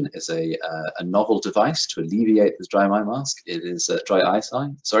intervention is a novel device to alleviate this dry eye mask. It is a dry eye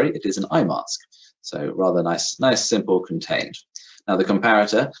sign. Sorry, it is an eye mask. So rather nice, simple, contained. Now the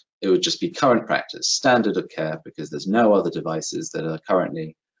comparator, it would just be current practice, standard of care, because there's no other devices that are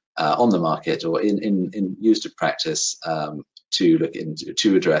currently on the market or in used in practice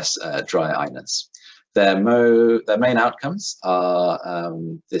to address dry eye-ness. Their main outcomes are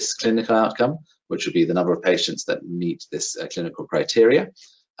this clinical outcome, which would be the number of patients that meet this clinical criteria,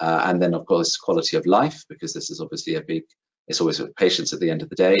 and then of course quality of life, because this is obviously it's always with patients at the end of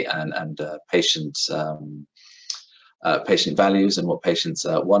the day, and patient values and what patients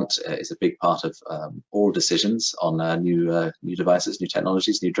want is a big part of all decisions on new devices, new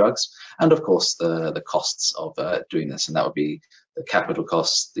technologies, new drugs, and of course the costs of doing this, and that would be the capital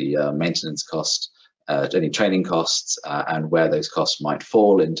costs, the maintenance cost, any training costs, and where those costs might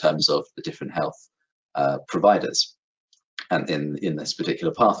fall in terms of the different health providers and in this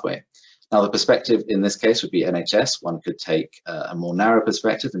particular pathway. Now the perspective in this case would be NHS. One could take a more narrow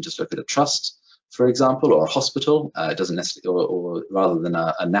perspective and just look at a trust, for example, or a hospital. It doesn't necessarily, or rather than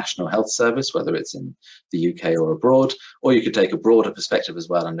a national health service, whether it's in the UK or abroad, or you could take a broader perspective as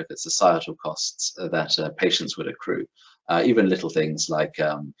well and look at societal costs that patients would accrue. Even little things like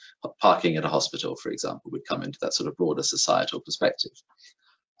parking at a hospital, for example, would come into that sort of broader societal perspective.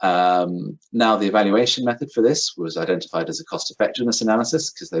 Now the evaluation method for this was identified as a cost effectiveness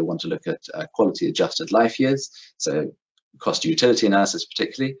analysis, because they want to look at quality adjusted life years, so cost utility analysis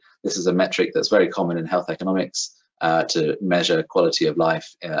particularly. This is a metric that's very common in health economics to measure quality of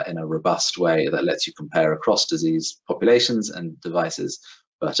life in a robust way that lets you compare across disease populations and devices,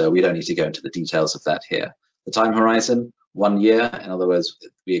 but we don't need to go into the details of that here. The time horizon, 1 year. In other words,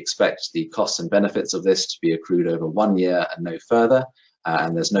 we expect the costs and benefits of this to be accrued over 1 year and no further,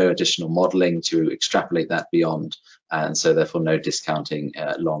 and there's no additional modelling to extrapolate that beyond, and so therefore no discounting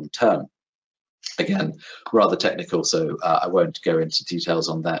long term. Again, rather technical, so I won't go into details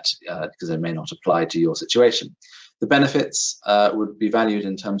on that because they may not apply to your situation. The benefits would be valued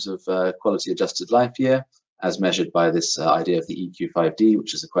in terms of quality adjusted life year, as measured by this idea of the EQ5D,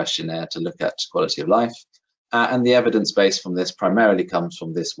 which is a questionnaire to look at quality of life. And the evidence base from this primarily comes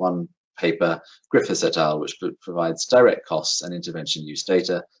from this one paper, Griffiths et al., which provides direct costs and intervention use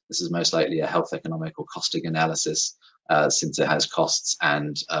data. This is most likely a health economic or costing analysis, since it has costs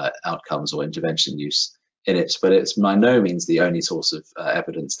and outcomes or intervention use in it, but it's by no means the only source of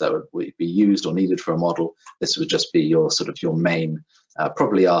evidence that would be used or needed for a model. This would just be your main,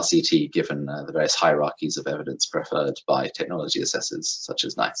 probably RCT, given the various hierarchies of evidence preferred by technology assessors such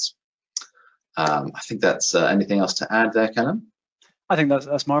as NICE. I think that's anything else to add there, Callum? I think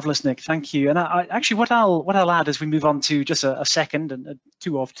that's marvelous, Nick. Thank you. And actually, what I'll add as we move on to just a second and a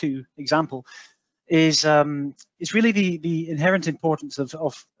 2 of 2 example is really the inherent importance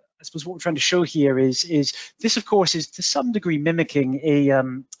of I suppose what we're trying to show here is this, of course, is to some degree mimicking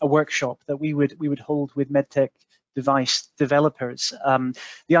a workshop that we would hold with medtech device developers.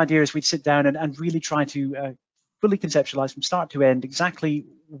 The idea is we'd sit down and really try to fully conceptualize from start to end exactly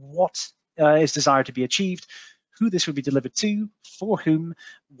what is desired to be achieved, who this would be delivered to, for whom,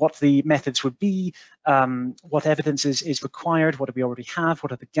 what the methods would be, what evidence is required, what do we already have,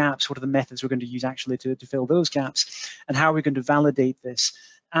 what are the gaps, what are the methods we're going to use actually to fill those gaps, and how are we going to validate this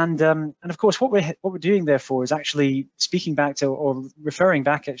And of course, what we're doing therefore is actually speaking back to, or referring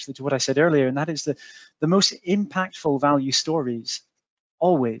back actually to what I said earlier, and that is the most impactful value stories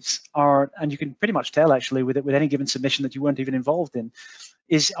always are, and you can pretty much tell actually with any given submission that you weren't even involved in,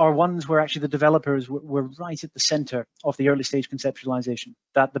 are ones where actually the developers were right at the center of the early stage conceptualization,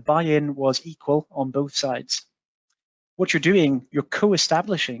 that the buy-in was equal on both sides. What you're doing, you're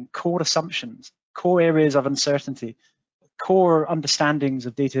co-establishing core assumptions, core areas of uncertainty, core understandings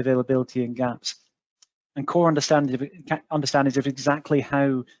of data availability and gaps, and core understandings of exactly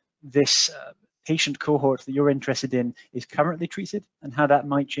how this patient cohort that you're interested in is currently treated and how that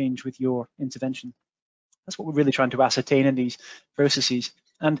might change with your intervention. That's what we're really trying to ascertain in these processes.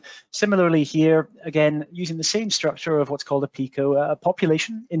 And similarly here, again, using the same structure of what's called a PICO,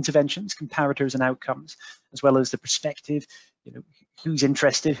 population, interventions, comparators and outcomes, as well as the perspective, who's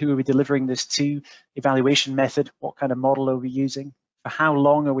interested, who are we delivering this to, evaluation method, what kind of model are we using, for how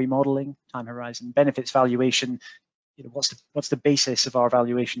long are we modeling, time horizon, benefits valuation, what's the basis of our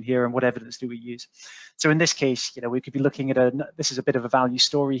valuation here and what evidence do we use. So in this case, we could be looking at this is a bit of a value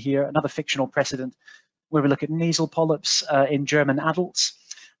story here, another fictional precedent where we look at nasal polyps in German adults,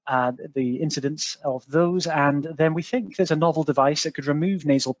 the incidence of those, and then we think there's a novel device that could remove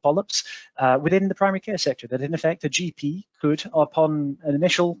nasal polyps within the primary care sector, that in effect a GP could, upon an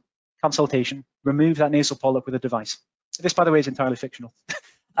initial consultation, remove that nasal polyp with a device. This, by the way, is entirely fictional.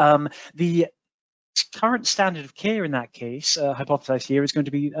 The current standard of care in that case, hypothesized here, is going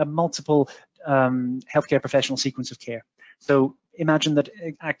to be a multiple healthcare professional sequence of care. So imagine that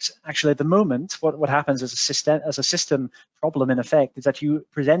actually at the moment, what happens as a system problem in effect is that you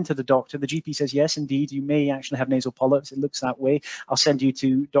present to the doctor, the GP says, yes, indeed, you may actually have nasal polyps, it looks that way. I'll send you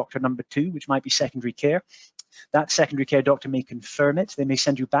to doctor number 2, which might be secondary care. That secondary care doctor may confirm it. They may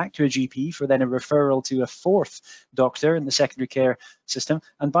send you back to a GP for then a referral to a 4th doctor in the secondary care system.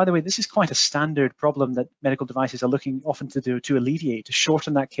 And by the way, this is quite a standard problem that medical devices are looking often to alleviate, to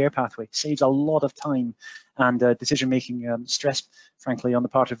shorten that care pathway. It saves a lot of time and decision-making stress, frankly, on the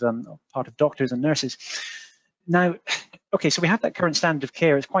part of doctors and nurses. Now, okay, so we have that current standard of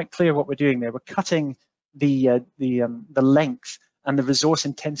care. It's quite clear what we're doing there. We're cutting the length and the resource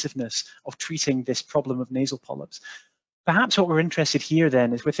intensiveness of treating this problem of nasal polyps. Perhaps what we're interested here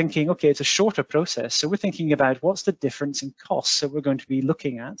then is we're thinking, okay, it's a shorter process. So we're thinking about what's the difference in costs that we're going to be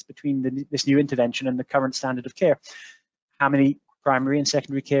looking at between this new intervention and the current standard of care. How many primary and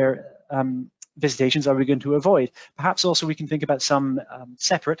secondary care visitations are we going to avoid? Perhaps also we can think about some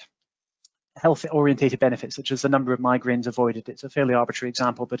separate health-orientated benefits, such as the number of migraines avoided. It's a fairly arbitrary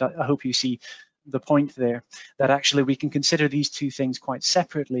example, but I hope you see the point there, that actually we can consider these two things quite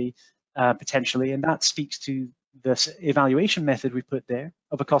separately, potentially, and that speaks to this evaluation method we put there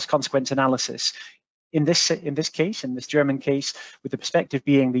of a cost-consequence analysis. In this case, in this German case, with the perspective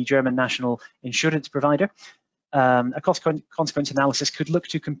being the German national insurance provider, a cost-consequence analysis could look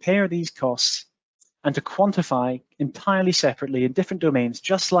to compare these costs and to quantify entirely separately in different domains,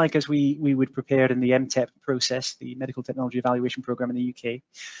 just like as we would prepare in the MTEP process, the Medical Technology Evaluation Program in the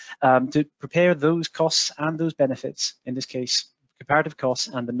UK, to prepare those costs and those benefits, in this case, comparative costs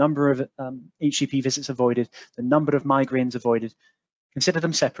and the number of HCP visits avoided, the number of migraines avoided, consider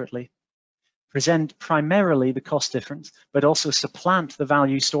them separately, present primarily the cost difference, but also supplant the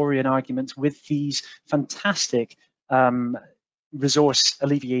value story and arguments with these fantastic resource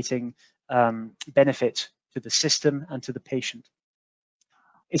alleviating benefit to the system and to the patient.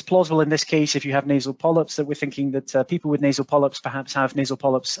 It's plausible in this case, if you have nasal polyps, that we're thinking that people with nasal polyps perhaps have nasal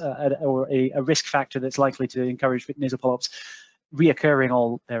polyps or a risk factor that's likely to encourage nasal polyps reoccurring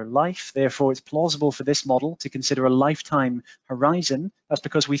all their life. Therefore, it's plausible for this model to consider a lifetime horizon. That's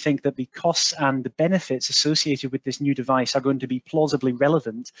because we think that the costs and the benefits associated with this new device are going to be plausibly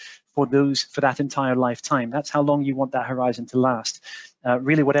relevant for that entire lifetime. That's how long you want that horizon to last.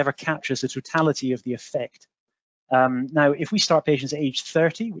 Really, whatever captures the totality of the effect. Now, if we start patients at age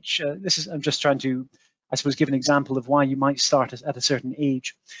 30, which I'm just trying to, I suppose, give an example of why you might start at a certain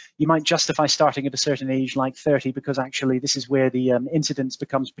age. You might justify starting at a certain age like 30 because actually this is where the incidence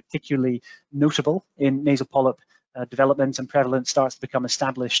becomes particularly notable in nasal polyp development and prevalence starts to become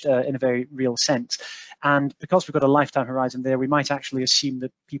established in a very real sense. And because we've got a lifetime horizon there, we might actually assume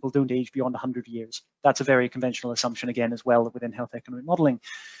that people don't age beyond 100 years. That's a very conventional assumption again as well within health economic modeling.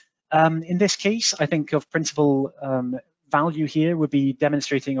 In this case, I think of principal value here would be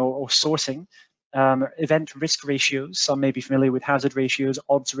demonstrating or sourcing event risk ratios. Some may be familiar with hazard ratios,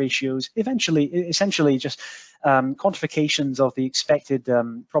 odds ratios, essentially just quantifications of the expected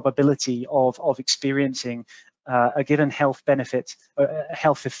probability of experiencing a given health benefit, a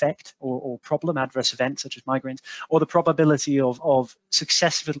health effect or problem, adverse event such as migraines, or the probability of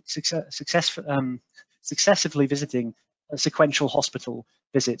successively visiting sequential hospital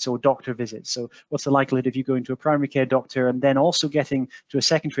visits or doctor visits. So what's the likelihood of you going to a primary care doctor and then also getting to a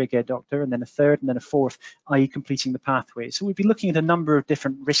secondary care doctor and then a third and then a fourth, i.e. completing the pathway. So we'd be looking at a number of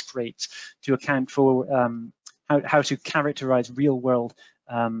different risk rates to account for how to characterize real world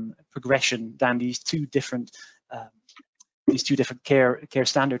progression down these two different care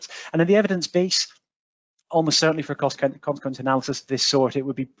standards. And in the evidence base, almost certainly for consequence analysis of this sort, it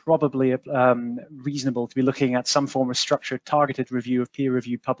would be probably reasonable to be looking at some form of structured, targeted review of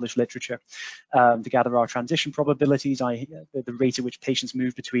peer-reviewed published literature to gather our transition probabilities, the rate at which patients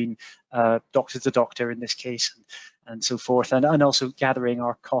move between doctor to doctor in this case, and so forth, and also gathering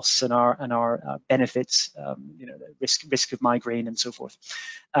our costs and our benefits, the risk of migraine and so forth,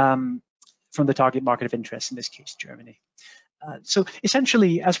 from the target market of interest, in this case, Germany. So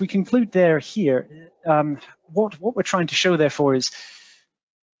essentially, as we conclude here, what we're trying to show, therefore, is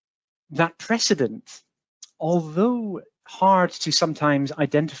that precedent, although hard to sometimes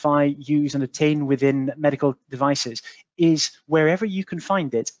identify, use, and attain within medical devices, is, wherever you can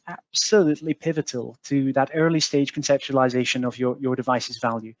find it, absolutely pivotal to that early stage conceptualization of your device's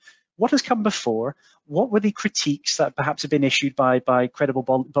value. What has come before? What were the critiques that perhaps have been issued by credible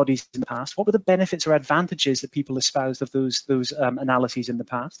bodies in the past? What were the benefits or advantages that people espoused of those analyses in the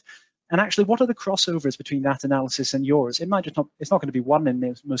past? And actually, what are the crossovers between that analysis and yours? It's not going to be one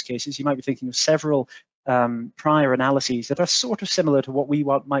in most cases. You might be thinking of several prior analyses that are sort of similar to what we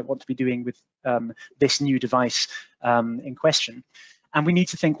might want to be doing with this new device in question. And we need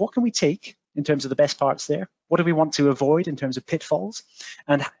to think, what can we take in terms of the best parts there? What do we want to avoid in terms of pitfalls?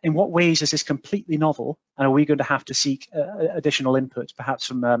 And in what ways is this completely novel? And are we going to have to seek additional input, perhaps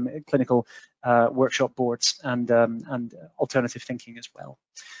from clinical workshop boards and alternative thinking as well?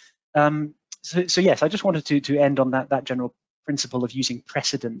 So yes, I just wanted to end on that general principle of using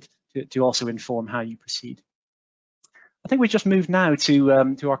precedent to also inform how you proceed. I think we just moved now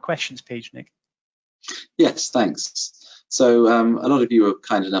to our questions page, Nick. Yes, thanks. So a lot of you were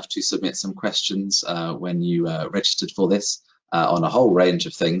kind enough to submit some questions when you registered for this on a whole range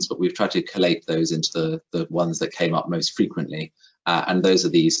of things, but we've tried to collate those into the ones that came up most frequently. And those are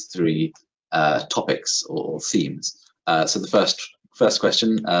these three topics or themes. So the first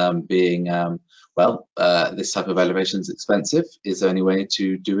question being, this type of evaluation is expensive. Is there any way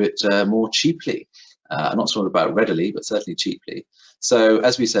to do it more cheaply? I'm not sure about readily, but certainly cheaply. So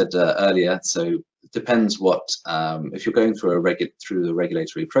as we said earlier, so it depends what, if you're going through the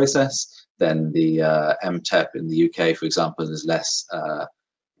regulatory process, then the MTEP in the UK, for example, is less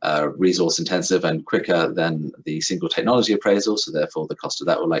resource intensive and quicker than the single technology appraisal, so therefore the cost of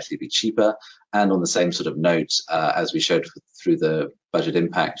that will likely be cheaper. And on the same sort of note, as we showed through the budget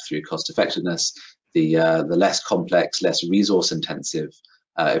impact, through cost effectiveness, the less complex, less resource intensive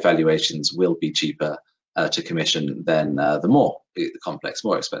evaluations will be cheaper to commission than the more complex,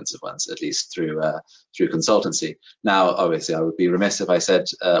 more expensive ones, at least through consultancy. Now, obviously, I would be remiss if I said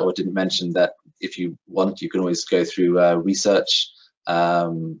or didn't mention that if you want, you can always go through research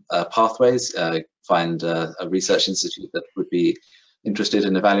pathways, find a research institute that would be interested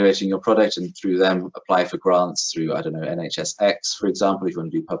in evaluating your product, and through them apply for grants through, I don't know, NHSX, for example, if you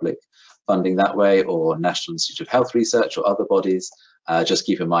want to do public funding that way, or National Institute of Health Research or other bodies. Just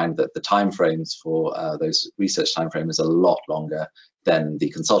keep in mind that the timeframes for those research timeframes is a lot longer than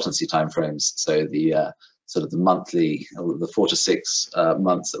the consultancy timeframes. So the sort of the monthly, the 4 to 6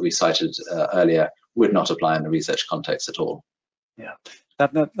 months that we cited earlier would not apply in the research context at all. Yeah,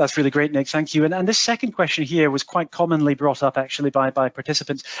 that's really great, Nick. Thank you. And this second question here was quite commonly brought up actually by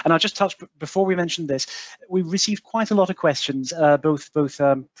participants. And I'll just touch, before we mention this, we received quite a lot of questions, both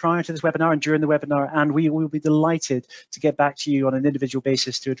prior to this webinar and during the webinar, and we will be delighted to get back to you on an individual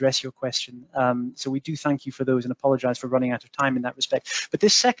basis to address your question. So we do thank you for those and apologize for running out of time in that respect. But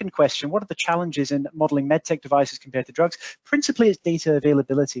this second question, what are the challenges in modeling medtech devices compared to drugs? Principally, it's data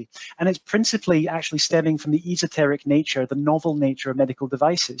availability. And it's principally actually stemming from the esoteric nature, the novel nature of medical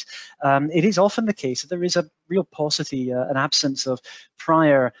devices. It is often the case that there is a real paucity, an absence of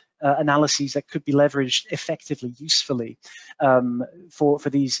prior analyses that could be leveraged effectively, usefully for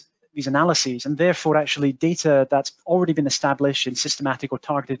these analyses, and therefore actually data that's already been established in systematic or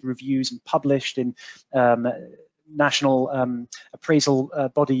targeted reviews and published in national appraisal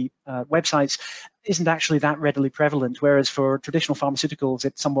body websites isn't actually that readily prevalent, whereas for traditional pharmaceuticals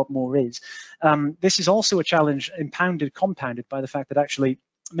it somewhat more is. This is also a challenge compounded by the fact that actually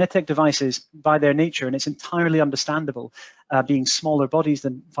medtech devices, by their nature, and it's entirely understandable, being smaller bodies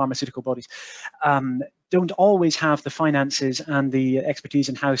than pharmaceutical bodies, don't always have the finances and the expertise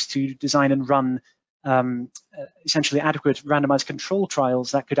in-house to design and run essentially adequate randomized control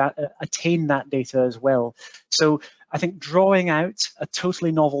trials that could attain that data as well. So I think drawing out a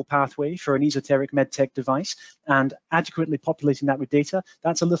totally novel pathway for an esoteric medtech device and adequately populating that with data,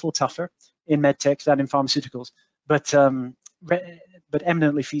 that's a little tougher in medtech than in pharmaceuticals, but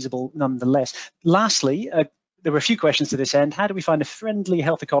eminently feasible nonetheless. Lastly, there were a few questions to this end. How do we find a friendly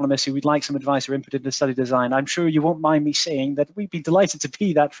health economist who would like some advice or input into study design? I'm sure you won't mind me saying that we'd be delighted to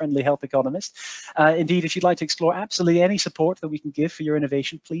be that friendly health economist. Indeed, if you'd like to explore absolutely any support that we can give for your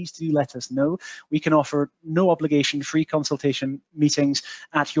innovation, please do let us know. We can offer no obligation free consultation meetings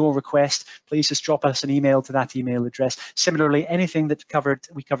at your request. Please just drop us an email to that email address. Similarly, anything that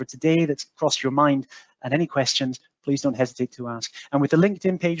we covered today that's crossed your mind and any questions, please don't hesitate to ask. And with the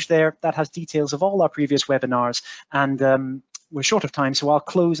LinkedIn page there, that has details of all our previous webinars. And we're short of time, so I'll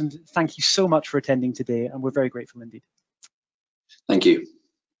close and thank you so much for attending today. And we're very grateful indeed. Thank you.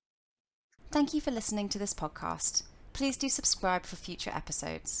 Thank you for listening to this podcast. Please do subscribe for future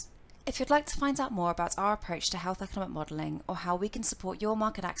episodes. If you'd like to find out more about our approach to health economic modelling or how we can support your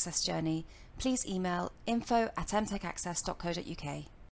market access journey, please email info@mtechaccess.co.uk.